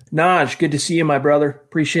 Naj, good to see you, my brother.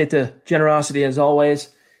 Appreciate the generosity as always.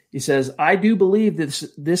 He says, I do believe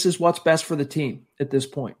this is what's best for the team at this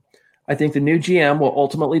point. I think the new GM will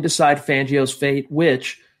ultimately decide Fangio's fate,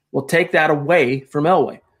 which will take that away from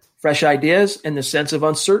Elway. Fresh ideas and the sense of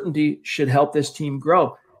uncertainty should help this team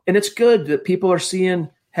grow. And it's good that people are seeing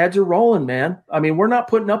heads are rolling, man. I mean, we're not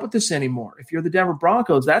putting up with this anymore. If you're the Denver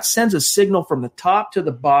Broncos, that sends a signal from the top to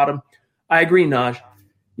the bottom. I agree, Naj.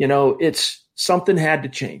 It's something had to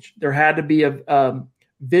change. There had to be a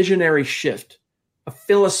visionary shift, a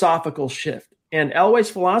philosophical shift. And Elway's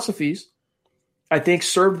philosophies, I think,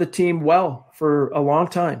 served the team well for a long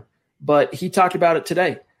time. But he talked about it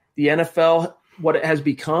today. The NFL what it has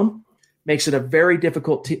become makes it a very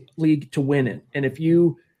difficult league to win in. And if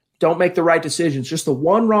you don't make the right decisions, just the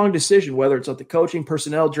one wrong decision, whether it's at the coaching,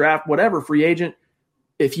 personnel, draft, whatever, free agent,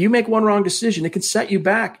 if you make one wrong decision, it can set you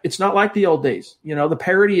back. It's not like the old days. The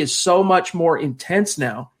parity is so much more intense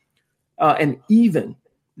now and even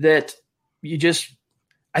that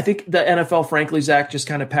I think the NFL, frankly, Zach, just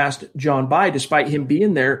kind of passed John by despite him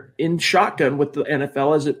being there in shotgun with the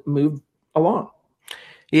NFL as it moved along.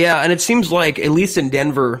 Yeah, and it seems like, at least in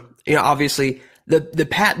Denver, obviously the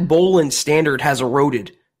Pat Bowlen standard has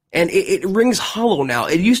eroded. And it rings hollow now.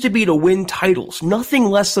 It used to be to win titles. Nothing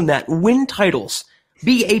less than that. Win titles.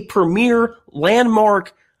 Be a premier,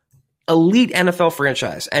 landmark, elite NFL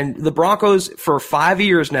franchise. And the Broncos, for 5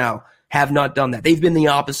 years now, have not done that. They've been the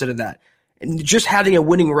opposite of that. And just having a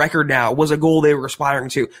winning record now was a goal they were aspiring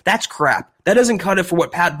to. That's crap. That doesn't cut it for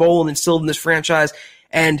what Pat Bowlen instilled in this franchise.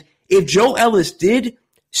 And if Joe Ellis did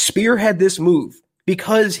spearhead this move,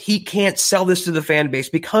 because he can't sell this to the fan base,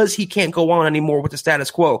 because he can't go on anymore with the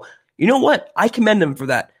status quo. You know what? I commend him for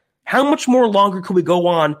that. How much more longer could we go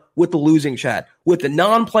on with the losing, Chad? With the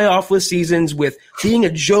non-playoff-less seasons, with being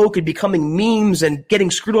a joke and becoming memes and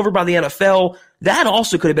getting screwed over by the NFL? That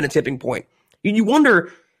also could have been a tipping point. You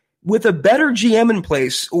wonder, with a better GM in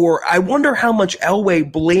place, or I wonder how much Ellis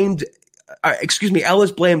blamed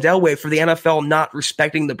Elway for the NFL not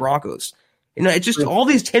respecting the Broncos. It's just all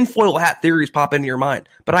these tinfoil hat theories pop into your mind.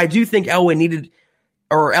 But I do think Elway needed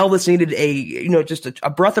a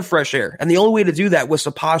breath of fresh air. And the only way to do that was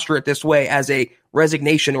to posture it this way as a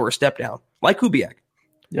resignation or a step down, like Kubiak.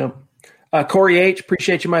 Yeah. Corey H.,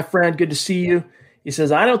 appreciate you, my friend. Good to see you. He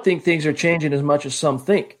says, I don't think things are changing as much as some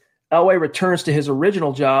think. Elway returns to his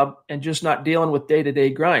original job and just not dealing with day-to-day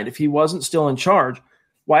grind. If he wasn't still in charge,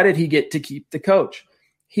 why did he get to keep the coach?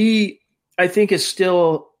 He, I think, is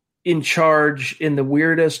still in charge in the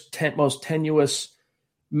weirdest, most tenuous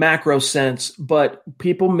macro sense, but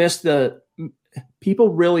people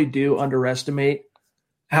really do underestimate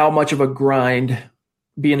how much of a grind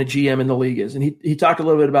being a GM in the league is. And he talked a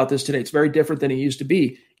little bit about this today. It's very different than it used to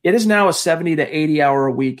be. It is now a 70 to 80 hour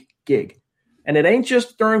a week gig. And it ain't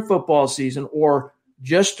just during football season or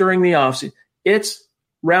just during the offseason. It's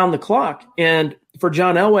round the clock. And for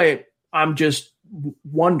John Elway, I'm just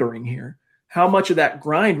wondering here how much of that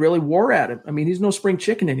grind really wore at him. I mean, he's no spring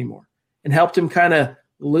chicken anymore, and helped him kind of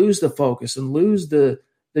lose the focus and lose the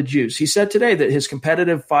juice. He said today that his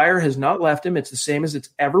competitive fire has not left him. It's the same as it's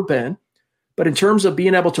ever been. But in terms of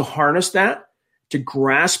being able to harness that, to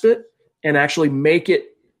grasp it, and actually make it,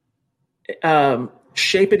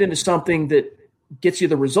 shape it into something that gets you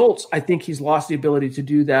the results, I think he's lost the ability to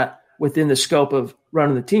do that within the scope of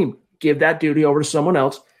running the team. Give that duty over to someone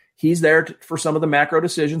else. He's there for some of the macro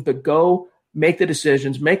decisions, but go make the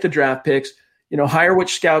decisions, make the draft picks, hire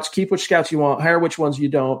which scouts, keep which scouts you want, hire which ones you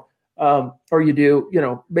don't, or you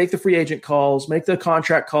do, make the free agent calls, make the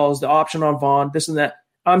contract calls, the option on Vaughn, this and that.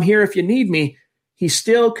 I'm here if you need me. He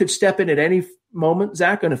still could step in at any moment,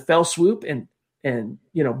 Zach, in a fell swoop and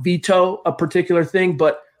veto a particular thing.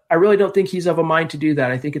 But I really don't think he's of a mind to do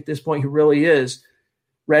that. I think at this point he really is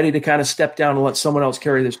ready to kind of step down and let someone else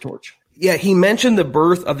carry this torch. Yeah, he mentioned the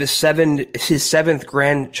birth of his seventh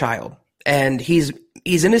grandchild. And he's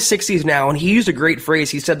in his 60s now, and he used a great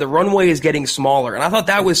phrase. He said the runway is getting smaller. And I thought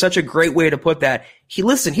that was such a great way to put that.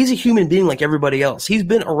 He's a human being like everybody else. He's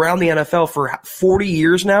been around the NFL for 40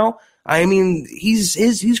 years now. I mean,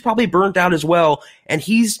 he's probably burnt out as well. And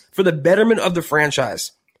he's, for the betterment of the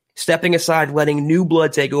franchise, stepping aside, letting new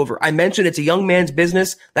blood take over. I mentioned it's a young man's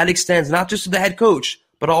business. That extends not just to the head coach,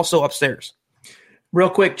 but also upstairs.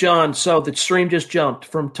 Real quick, John. So the stream just jumped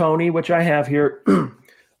from Tony, which I have here.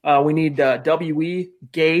 We need W.E.,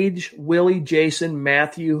 Gage, Willie, Jason,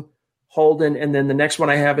 Matthew, Holden, and then the next one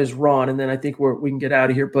I have is Ron, and then I think we can get out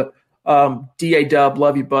of here. But D.A. Dub,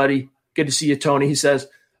 love you, buddy. Good to see you, Tony. He says,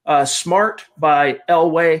 smart by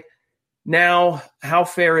Elway. Now, how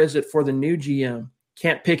fair is it for the new GM?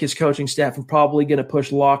 Can't pick his coaching staff and probably going to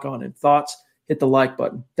push lock on him. Thoughts? Hit the like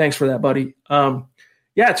button. Thanks for that, buddy.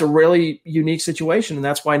 It's a really unique situation, and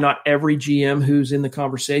that's why not every GM who's in the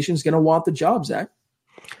conversation is going to want the job, Zach.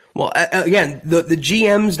 Well, again, the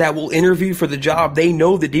GMs that will interview for the job, they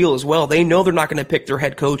know the deal as well. They know they're not going to pick their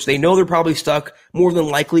head coach. They know they're probably stuck more than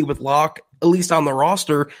likely with Locke, at least on the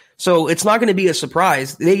roster. So it's not going to be a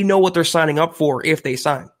surprise. They know what they're signing up for if they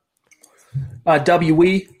sign.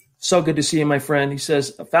 W.E., so good to see you, my friend. He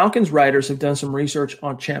says, Falcons writers have done some research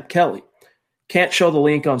on Champ Kelly. Can't show the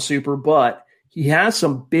link on Super, but he has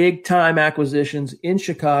some big-time acquisitions in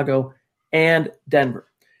Chicago and Denver.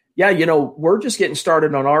 Yeah, we're just getting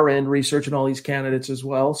started on our end researching all these candidates as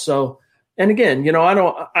well. So, And again,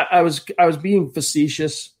 I was being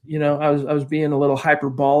facetious. I was being a little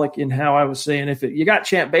hyperbolic in how I was saying, if you got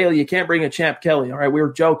Champ Bailey, you can't bring a Champ Kelly. All right. We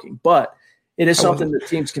were joking, but it is something that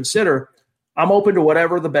teams consider. I'm open to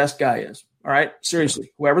whatever the best guy is. All right.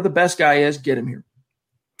 Seriously, whoever the best guy is, get him here.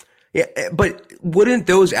 Yeah, but wouldn't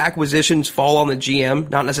those acquisitions fall on the GM?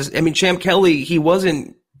 Not necessarily. I mean, Champ Kelly, he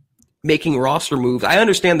wasn't making roster moves. I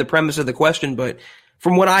understand the premise of the question, but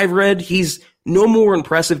from what I've read, he's no more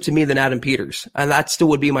impressive to me than Adam Peters, and that still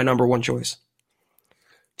would be my number one choice.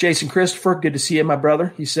 Jason Christopher, good to see you, my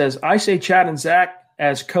brother. He says, I say Chad and Zach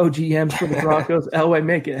as co-GMs for the Broncos. Elway,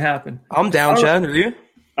 make it happen. I'm down, Chad. Are you?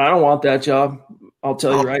 I don't want that job. I'll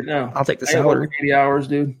tell you right now. I'll take the salary. 80 hours,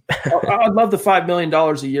 dude. I'd love the $5 million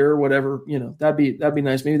a year or whatever. That'd be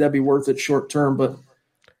nice. Maybe that'd be worth it short term, but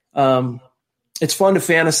it's fun to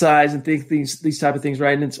fantasize and think these type of things,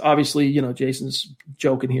 right? And it's obviously, Jason's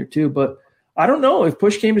joking here too, but I don't know if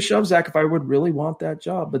push came to shove, Zach, if I would really want that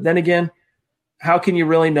job. But then again, how can you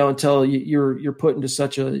really know until you're put into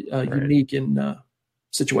such a unique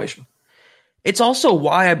situation? It's also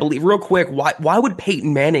why I believe, real quick, why would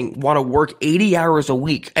Peyton Manning want to work 80 hours a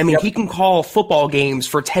week? I mean, He can call football games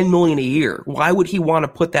for $10 million a year. Why would he want to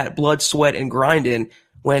put that blood, sweat, and grind in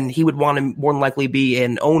when he would want to more than likely be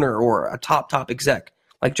an owner or a top exec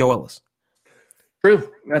like Joe Ellis? True.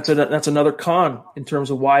 That's another con in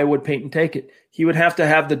terms of why would Peyton take it. He would have to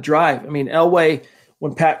have the drive. I mean, Elway,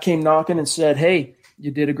 when Pat came knocking and said, hey,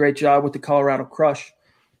 you did a great job with the Colorado Crush.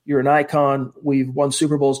 You're an icon. We've won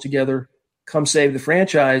Super Bowls together. Come save the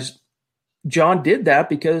franchise. John did that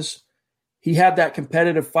because he had that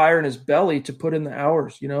competitive fire in his belly to put in the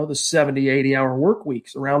hours, the 70, 80-hour work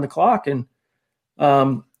weeks around the clock. And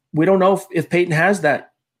we don't know if Peyton has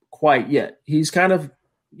that quite yet. He's kind of,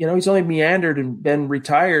 he's only meandered and been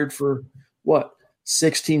retired for,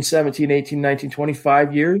 16, 17, 18, 19,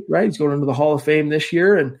 25 years, right? He's going into the Hall of Fame this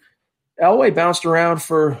year. And Elway bounced around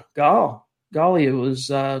for, golly, it was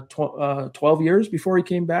 12 years before he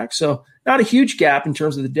came back. So not a huge gap in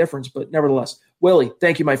terms of the difference, but nevertheless. Willie,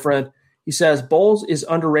 thank you, my friend. He says, Bowles is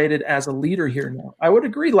underrated as a leader here now. I would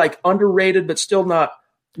agree, underrated, but still not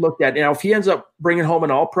looked at. Now, if he ends up bringing home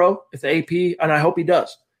an All-Pro, if the AP, and I hope he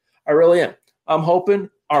does, I really am. I'm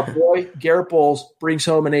hoping our boy Garrett Bowles brings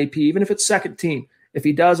home an AP, even if it's second team. If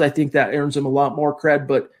he does, I think that earns him a lot more cred.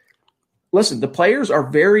 But listen, the players are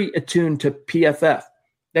very attuned to PFF.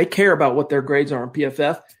 They care about what their grades are on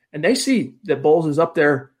PFF, and they see that Bowles is up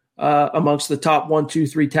there amongst the top 1, 2,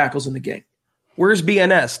 3 tackles in the game. Where's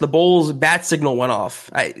BNS? The Bowles bat signal went off.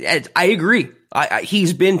 I agree.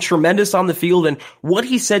 He's been tremendous on the field, and what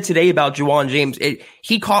he said today about Juwan James,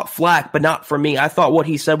 he caught flack, but not from me. I thought what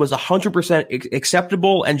he said was 100%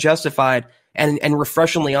 acceptable and justified and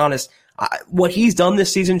refreshingly honest. What he's done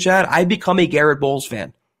this season, Chad, I've become a Garrett Bowles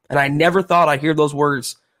fan, and I never thought I'd hear those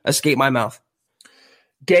words escape my mouth.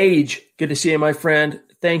 Gage, good to see you, my friend.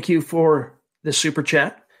 Thank you for the super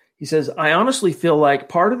chat. He says, I honestly feel like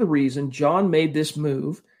part of the reason John made this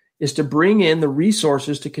move is to bring in the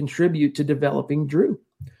resources to contribute to developing Drew.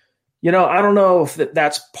 I don't know if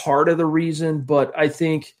that's part of the reason, but I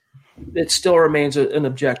think it still remains an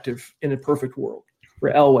objective in a perfect world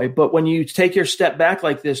for Elway. But when you take your step back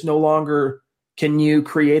like this, no longer can you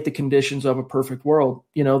create the conditions of a perfect world.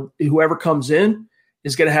 Whoever comes in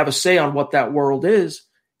is going to have a say on what that world is.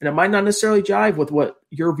 And it might not necessarily jive with what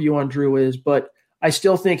your view on Drew is, but I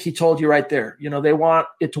still think he told you right there. They want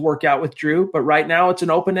it to work out with Drew, but right now it's an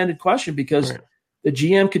open-ended question because the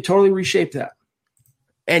GM could totally reshape that.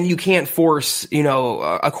 And you can't force,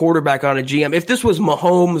 a quarterback on a GM. If this was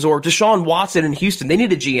Mahomes or Deshaun Watson in Houston, they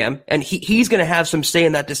need a GM, and he's going to have some say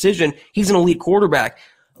in that decision. He's an elite quarterback.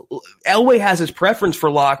 Elway has his preference for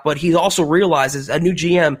Locke, but he also realizes a new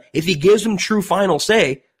GM, if he gives him true final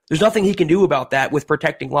say, there's nothing he can do about that with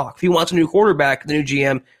protecting Locke. If he wants a new quarterback, the new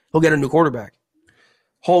GM, he'll get a new quarterback.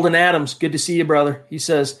 Holden Adams, good to see you, brother. He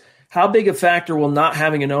says, how big a factor will not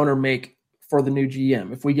having an owner make for the new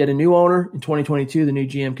GM? If we get a new owner in 2022, the new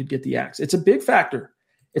GM could get the axe. It's a big factor.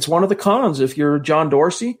 It's one of the cons if you're John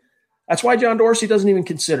Dorsey. That's why John Dorsey doesn't even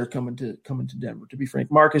consider coming to Denver, to be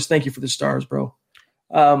frank. Marcus, thank you for the stars, bro.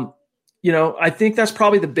 I think that's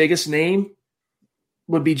probably the biggest name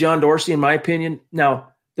would be John Dorsey, in my opinion. Now,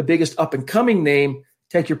 the biggest up-and-coming name,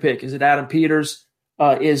 take your pick. Is it Adam Peters?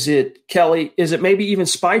 Is it Kelly? Is it maybe even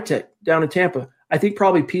Spytek down in Tampa? I think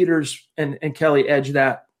probably Peters and Kelly edge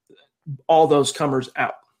all those comers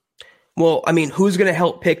out. Well, I mean, who's going to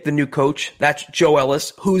help pick the new coach? That's Joe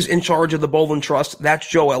Ellis. Who's in charge of the Bowlen Trust? That's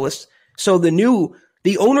Joe Ellis. So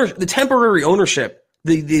the temporary ownership,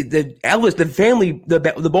 the Ellis, the family,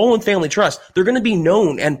 the Bowlen family trust, they're going to be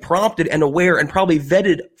known and prompted and aware and probably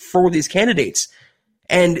vetted for these candidates.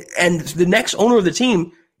 And the next owner of the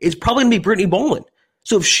team is probably going to be Brittany Bowlen.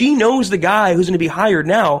 So if she knows the guy who's going to be hired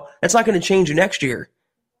now, that's not going to change next year.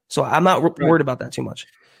 So I'm not worried about that too much.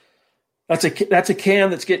 That's a can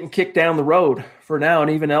that's getting kicked down the road for now.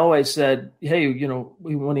 And even Elway said, hey, you know,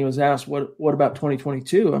 when he was asked, what about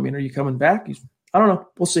 2022? I mean, are you coming back? I don't know.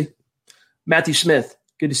 We'll see. Matthew Smith,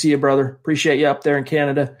 good to see you, brother. Appreciate you up there in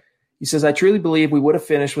Canada. He says, I truly believe we would have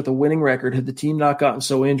finished with a winning record had the team not gotten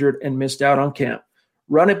so injured and missed out on camp.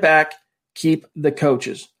 Run it back, keep the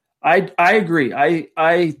coaches. I agree.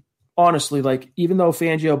 I honestly, like, even though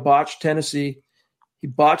Fangio botched Tennessee, he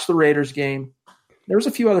botched the Raiders game, there was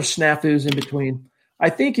a few other snafus in between.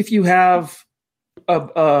 I think if you have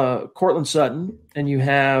Cortland Sutton and you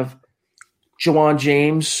have Jawan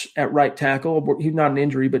James at right tackle, he's not an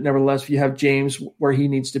injury, but nevertheless, if you have James where he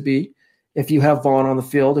needs to be, if you have Vaughn on the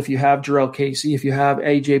field, if you have Jarrell Casey, if you have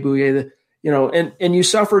AJ Bouye, and you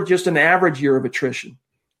suffer just an average year of attrition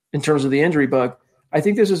in terms of the injury bug, I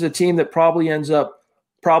think this is a team that probably ends up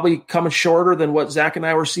coming shorter than what Zach and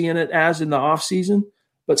I were seeing it as in the offseason,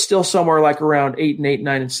 but still somewhere like around 8-8,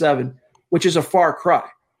 9-7, which is a far cry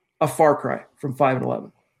from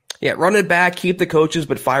 5-11. Yeah, run it back, keep the coaches,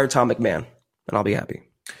 but fire Tom McMahon, and I'll be happy.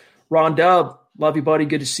 Ron Dub, love you, buddy.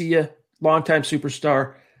 Good to see you. Longtime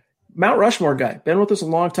superstar. Mount Rushmore guy. Been with us a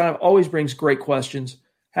long time. Always brings great questions.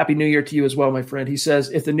 Happy New Year to you as well, my friend. He says,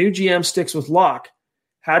 if the new GM sticks with Locke,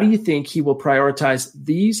 how do you think he will prioritize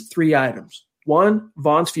these 3 items? 1,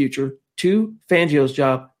 Vaughn's future. 2, Fangio's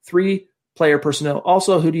job. 3, player personnel.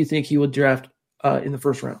 Also, who do you think he would draft in the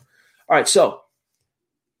first round? All right, so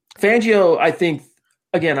Fangio, I think,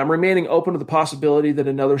 again, I'm remaining open to the possibility that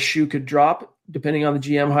another shoe could drop depending on the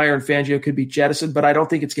GM hire and Fangio could be jettisoned, but I don't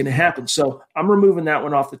think it's going to happen. So I'm removing that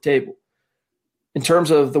one off the table. In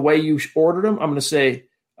terms of the way you ordered them, I'm going to say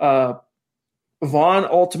Vaughn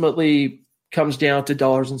ultimately comes down to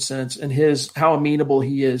dollars and cents and how amenable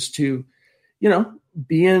he is to,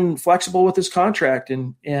 being flexible with his contract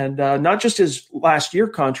and not just his last year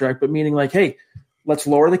contract, but meaning like, hey, let's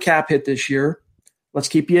lower the cap hit this year. Let's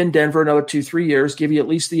keep you in Denver another 2-3 years, give you at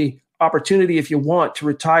least the opportunity, if you want, to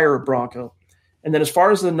retire a Bronco. And then as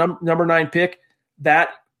far as the number 9 pick, that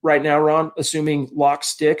right now, Ron, assuming Locke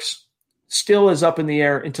sticks, still is up in the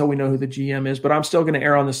air until we know who the GM is. But I'm still going to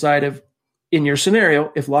err on the side of, in your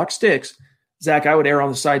scenario, if Locke sticks, Zach, I would err on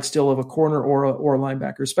the side still of a corner or a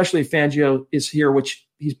linebacker, especially if Fangio is here, which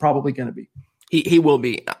he's probably going to be. He will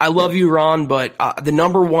be. I love you, Ron, but the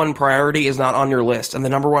number 1 priority is not on your list, and the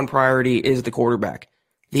number 1 priority is the quarterback.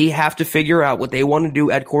 They have to figure out what they want to do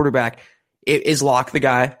at quarterback. Is Locke the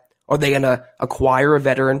guy? Are they going to acquire a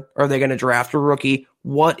veteran? Are they going to draft a rookie?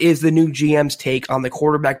 What is the new GM's take on the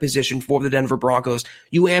quarterback position for the Denver Broncos?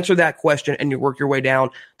 You answer that question and you work your way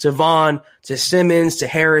down to Vaughn, to Simmons, to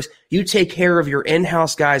Harris. You take care of your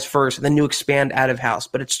in-house guys first, and then you expand out of house.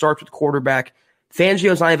 But it starts with quarterback.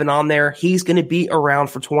 Fangio's not even on there. He's going to be around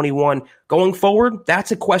for 21. Going forward,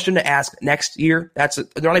 that's a question to ask next year.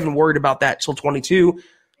 They're not even worried about that till 22.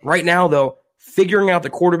 Right now, though, figuring out the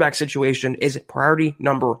quarterback situation is priority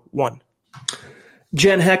number 1.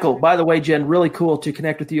 Jen Heckel. By the way, Jen, really cool to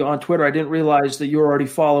connect with you on Twitter. I didn't realize that you were already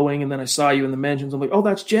following, and then I saw you in the mentions. I'm like, oh,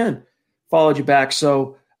 that's Jen. Followed you back,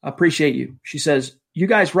 so I appreciate you. She says, you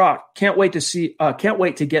guys rock. Can't wait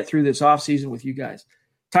to get through this offseason with you guys.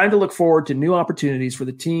 Time to look forward to new opportunities for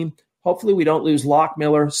the team. Hopefully we don't lose Locke,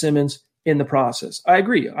 Miller, Simmons in the process. I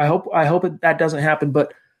agree. I hope that doesn't happen.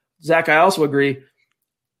 But, Zach, I also agree.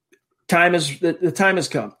 The time has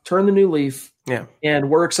come. Turn the new leaf. Yeah. And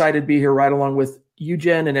we're excited to be here right along with you,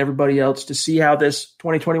 Jen, and everybody else to see how this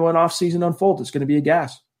 2021 offseason unfolds. It's going to be a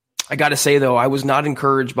gas. I got to say, though, I was not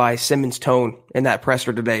encouraged by Simmons' tone in that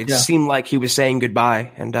presser today. It seemed like he was saying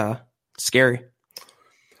goodbye, and scary.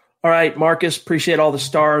 All right, Marcus, appreciate all the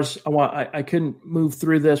stars. I couldn't move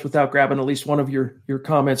through this without grabbing at least one of your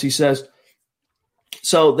comments. He says,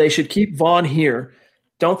 so they should keep Vaughn here.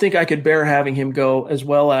 Don't think I could bear having him go, as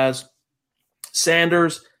well as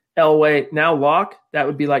Sanders, Elway, now Locke. That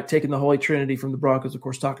would be like taking the Holy Trinity from the Broncos, of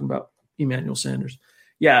course, talking about Emmanuel Sanders.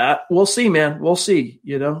 Yeah, we'll see, man. We'll see.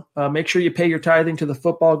 Make sure you pay your tithing to the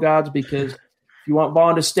football gods, because if you want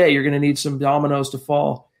Vaughn to stay, you're going to need some dominoes to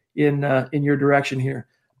fall in your direction here.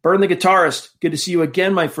 Burn the Guitarist, good to see you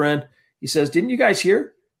again, my friend. He says, didn't you guys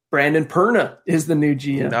hear? Brandon Perna is the new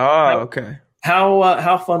GM. Oh, okay.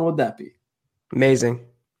 How fun would that be? Amazing.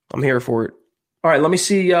 I'm here for it. All right, let me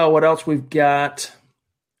see what else we've got.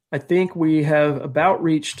 I think we have about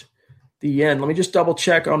reached the end. Let me just double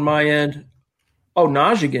check on my end. Oh,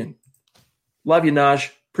 Najee again. Love you, Naj.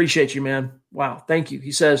 Appreciate you, man. Wow. Thank you.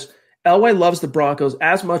 He says, Elway loves the Broncos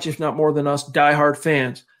as much, if not more than us diehard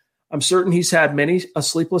fans. I'm certain he's had many a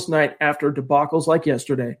sleepless night after debacles like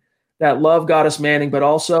yesterday. That love got us Manning, but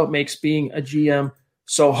also makes being a GM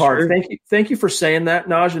so hard. Sure. Thank you for saying that,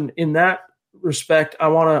 Naj. And in that respect, I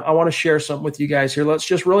want to share something with you guys here. Let's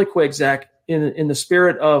just really quick, Zach, in the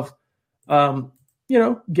spirit of giving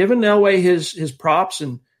Elway his props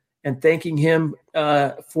and thanking him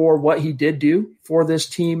for what he did do for this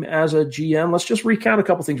team as a GM. Let's just recount a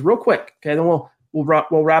couple things real quick, okay? Then we'll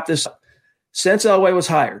wrap this up. Since Elway was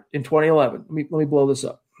hired in 2011, let me blow this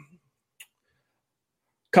up.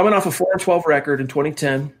 Coming off a 4-12 record in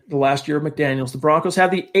 2010, the last year of McDaniels, the Broncos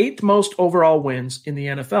have the 8th most overall wins in the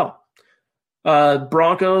NFL.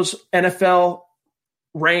 Broncos NFL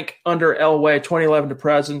rank under Elway 2011 to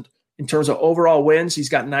present in terms of overall wins. He's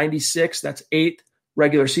got 96. That's 8th.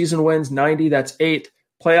 Regular season wins, 90. That's 8th.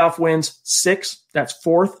 Playoff wins, 6. That's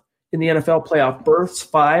 4th in the NFL. Playoff berths,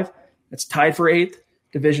 5. That's tied for 8th.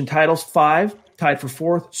 Division titles, 5. Tied for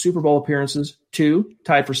 4th. Super Bowl appearances, 2.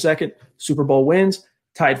 Tied for 2nd. Super Bowl wins,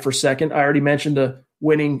 tied for 2nd. I already mentioned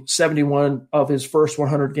winning 71 of his first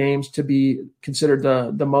 100 games to be considered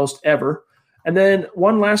the most ever. And then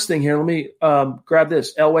one last thing here. Let me grab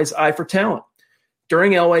this. Elway's eye for talent.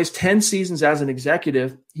 During Elway's 10 seasons as an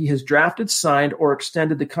executive, he has drafted, signed, or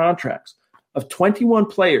extended the contracts of 21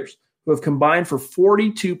 players who have combined for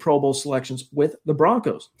 42 Pro Bowl selections with the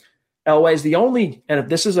Broncos. Elway is the only, and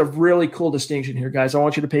this is a really cool distinction here, guys. I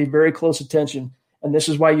want you to pay very close attention, and this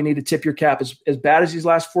is why you need to tip your cap. As bad as these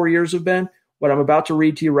last 4 years have been, what I'm about to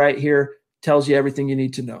read to you right here tells you everything you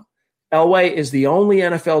need to know. Elway is the only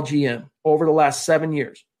NFL GM over the last 7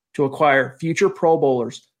 years to acquire future Pro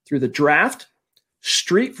Bowlers through the draft,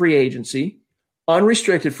 street free agency,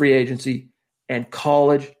 unrestricted free agency, and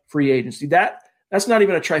college free agency. That's not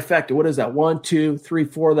even a trifecta. What is that? 1, 2, 3,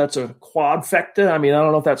 4. That's a quadfecta. I mean, I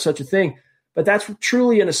don't know if that's such a thing, but that's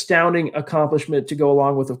truly an astounding accomplishment to go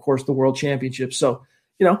along with, of course, the World Championship. So,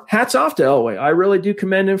 hats off to Elway. I really do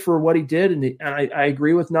commend him for what he did. And I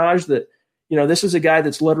agree with Naj that, this is a guy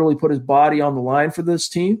that's literally put his body on the line for this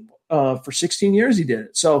team. For 16 years he did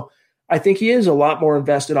it. So I think he is a lot more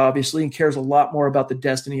invested, obviously, and cares a lot more about the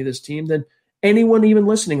destiny of this team than anyone even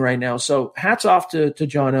listening right now. So hats off to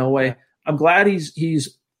John Elway. I'm glad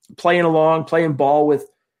he's playing along, playing ball with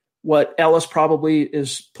what Ellis probably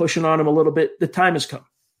is pushing on him a little bit. The time has come.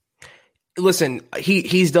 Listen,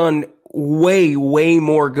 he's done way, way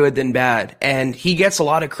more good than bad. And he gets a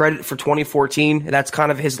lot of credit for 2014. That's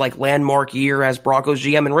kind of his landmark year as Broncos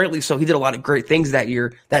GM. And rightly so, he did a lot of great things that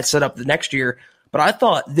year that set up the next year. But I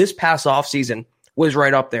thought this past offseason was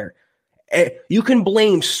right up there. You can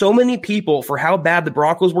blame so many people for how bad the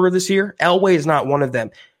Broncos were this year. Elway is not one of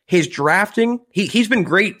them. His drafting, he's been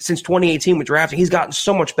great since 2018 with drafting. He's gotten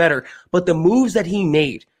so much better. But the moves that he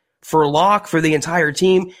made for Locke, for the entire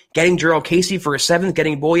team, getting Jarrell Casey for a 7th,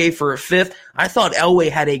 getting Boye for a 5th, I thought Elway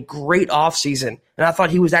had a great offseason. And I thought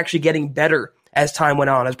he was actually getting better as time went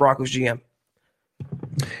on as Broncos GM.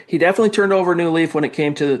 He definitely turned over a new leaf when it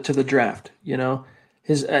came to the draft.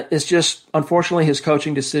 It's just, unfortunately, his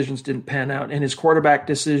coaching decisions didn't pan out, and his quarterback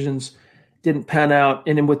decisions didn't pan out.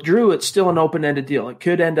 And then with Drew, it's still an open-ended deal. It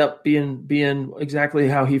could end up being exactly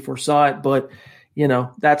how he foresaw it, but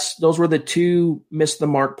those were the 2 missed the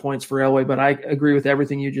mark points for Elway. But I agree with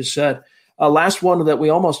everything you just said. Last one that we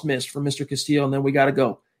almost missed from Mr. Castillo, and then we got to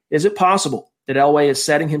go. Is it possible that Elway is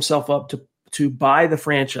setting himself up to buy the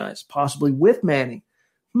franchise, possibly with Manning?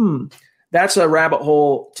 That's a rabbit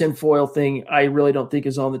hole tinfoil thing I really don't think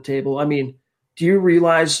is on the table. I mean, do you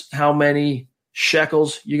realize how many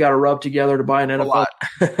shekels you got to rub together to buy an NFL? A lot.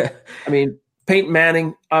 I mean, Peyton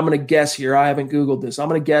Manning, I'm going to guess here. I haven't Googled this. I'm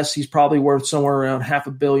going to guess he's probably worth somewhere around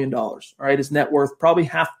 $500 million. All right. His net worth, probably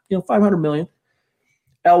 $500 million.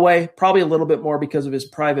 Elway, probably a little bit more because of his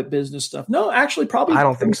private business stuff. No, actually, probably. I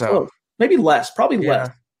don't think so. Close. Maybe less, less.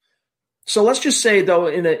 So let's just say though,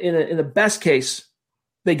 in the best case,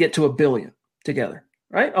 they get to $1 billion together,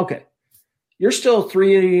 right? Okay. You're still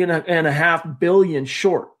 $3.5 billion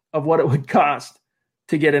short of what it would cost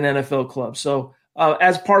to get an NFL club. So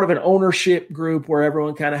as part of an ownership group where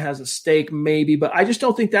everyone kind of has a stake, maybe, but I just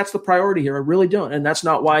don't think that's the priority here. I really don't. And that's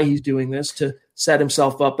not why he's doing this, to set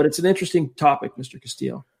himself up. But it's an interesting topic, Mr.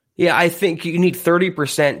 Castillo. Yeah, I think you need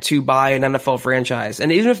 30% to buy an NFL franchise.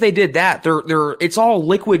 And even if they did that, it's all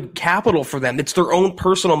liquid capital for them. It's their own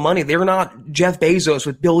personal money. They're not Jeff Bezos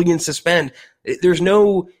with billions to spend. There's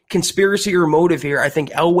no conspiracy or motive here. I think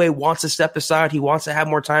Elway wants to step aside. He wants to have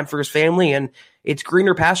more time for his family, and it's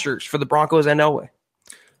greener pastures for the Broncos and Elway.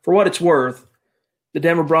 For what it's worth, the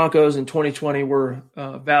Denver Broncos in 2020 were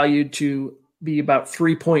valued to be about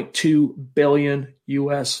 $3.2 billion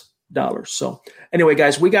US. So anyway,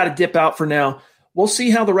 guys, we got to dip out for now. We'll see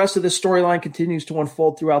how the rest of this storyline continues to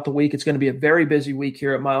unfold throughout the week. It's going to be a very busy week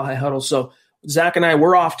here at Mile High Huddle. So Zach and I,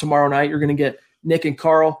 we're off tomorrow night. You're going to get Nick and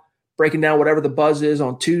Carl breaking down whatever the buzz is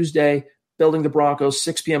on Tuesday, building the Broncos,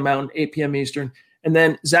 6 p.m. Mountain, 8 p.m. Eastern. And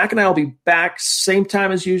then Zach and I will be back same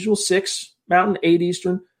time as usual, 6 Mountain, 8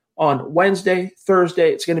 Eastern on Wednesday,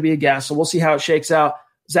 Thursday. It's going to be a gas. So we'll see how it shakes out.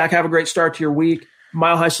 Zach, have a great start to your week.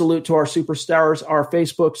 Mile high salute to our superstars, our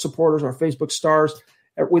Facebook supporters, our Facebook stars.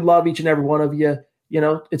 We love each and every one of you. You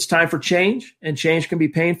know, it's time for change, and change can be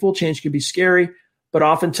painful. Change can be scary. But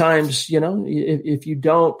oftentimes, you know, if you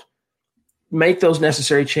don't make those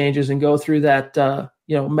necessary changes and go through that,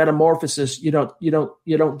 metamorphosis, you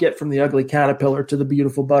don't get from the ugly caterpillar to the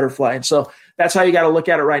beautiful butterfly. And so that's how you got to look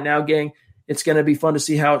at it right now, gang. It's going to be fun to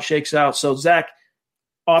see how it shakes out. So Zach,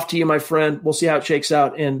 off to you, my friend. We'll see how it shakes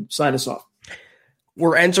out and sign us off.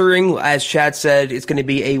 We're entering, as Chad said, it's going to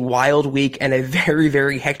be a wild week and a very,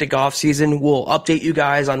 very hectic off season. We'll update you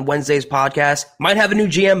guys on Wednesday's podcast. Might have a new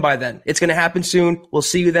GM by then. It's going to happen soon. We'll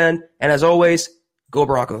see you then. And as always, go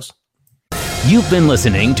Broncos. You've been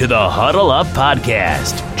listening to the Huddle Up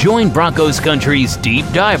Podcast. Join Broncos Country's deep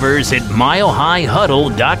divers at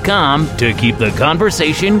milehighhuddle.com to keep the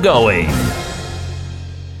conversation going.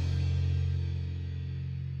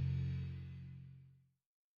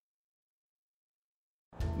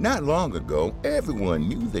 Not long ago, everyone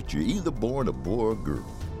knew that you're either born a boy or girl.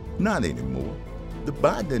 Not anymore. The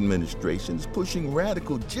Biden administration is pushing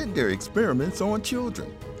radical gender experiments on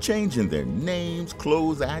children, changing their names,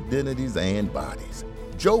 clothes, identities, and bodies.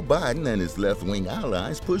 Joe Biden and his left-wing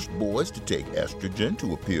allies push boys to take estrogen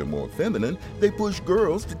to appear more feminine. They push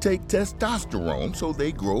girls to take testosterone so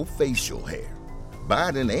they grow facial hair.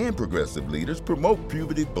 Biden and progressive leaders promote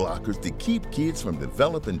puberty blockers to keep kids from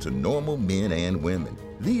developing to normal men and women.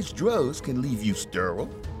 These drugs can leave you sterile,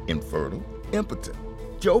 infertile, impotent.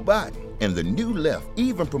 Joe Biden and the new left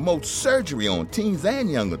even promote surgery on teens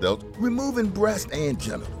and young adults, removing breasts and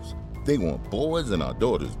genitals. They want boys in our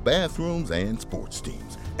daughters' bathrooms and sports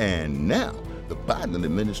teams. And now, the Biden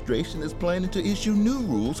administration is planning to issue new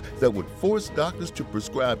rules that would force doctors to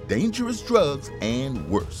prescribe dangerous drugs and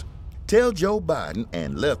worse. Tell Joe Biden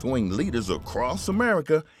and left-wing leaders across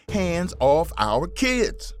America, hands off our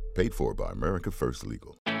kids. Paid for by America First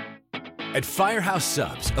Legal. At Firehouse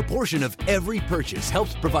Subs, a portion of every purchase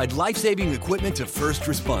helps provide life-saving equipment to first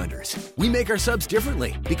responders. We make our subs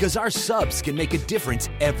differently because our subs can make a difference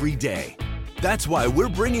every day. That's why we're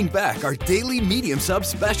bringing back our daily medium sub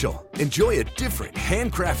special. Enjoy a different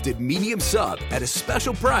handcrafted medium sub at a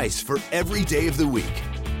special price for every day of the week.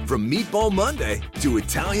 From Meatball Monday to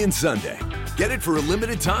Italian Sunday. Get it for a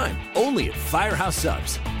limited time, only at Firehouse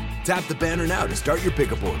Subs. Tap the banner now to start your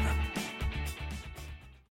pickup order.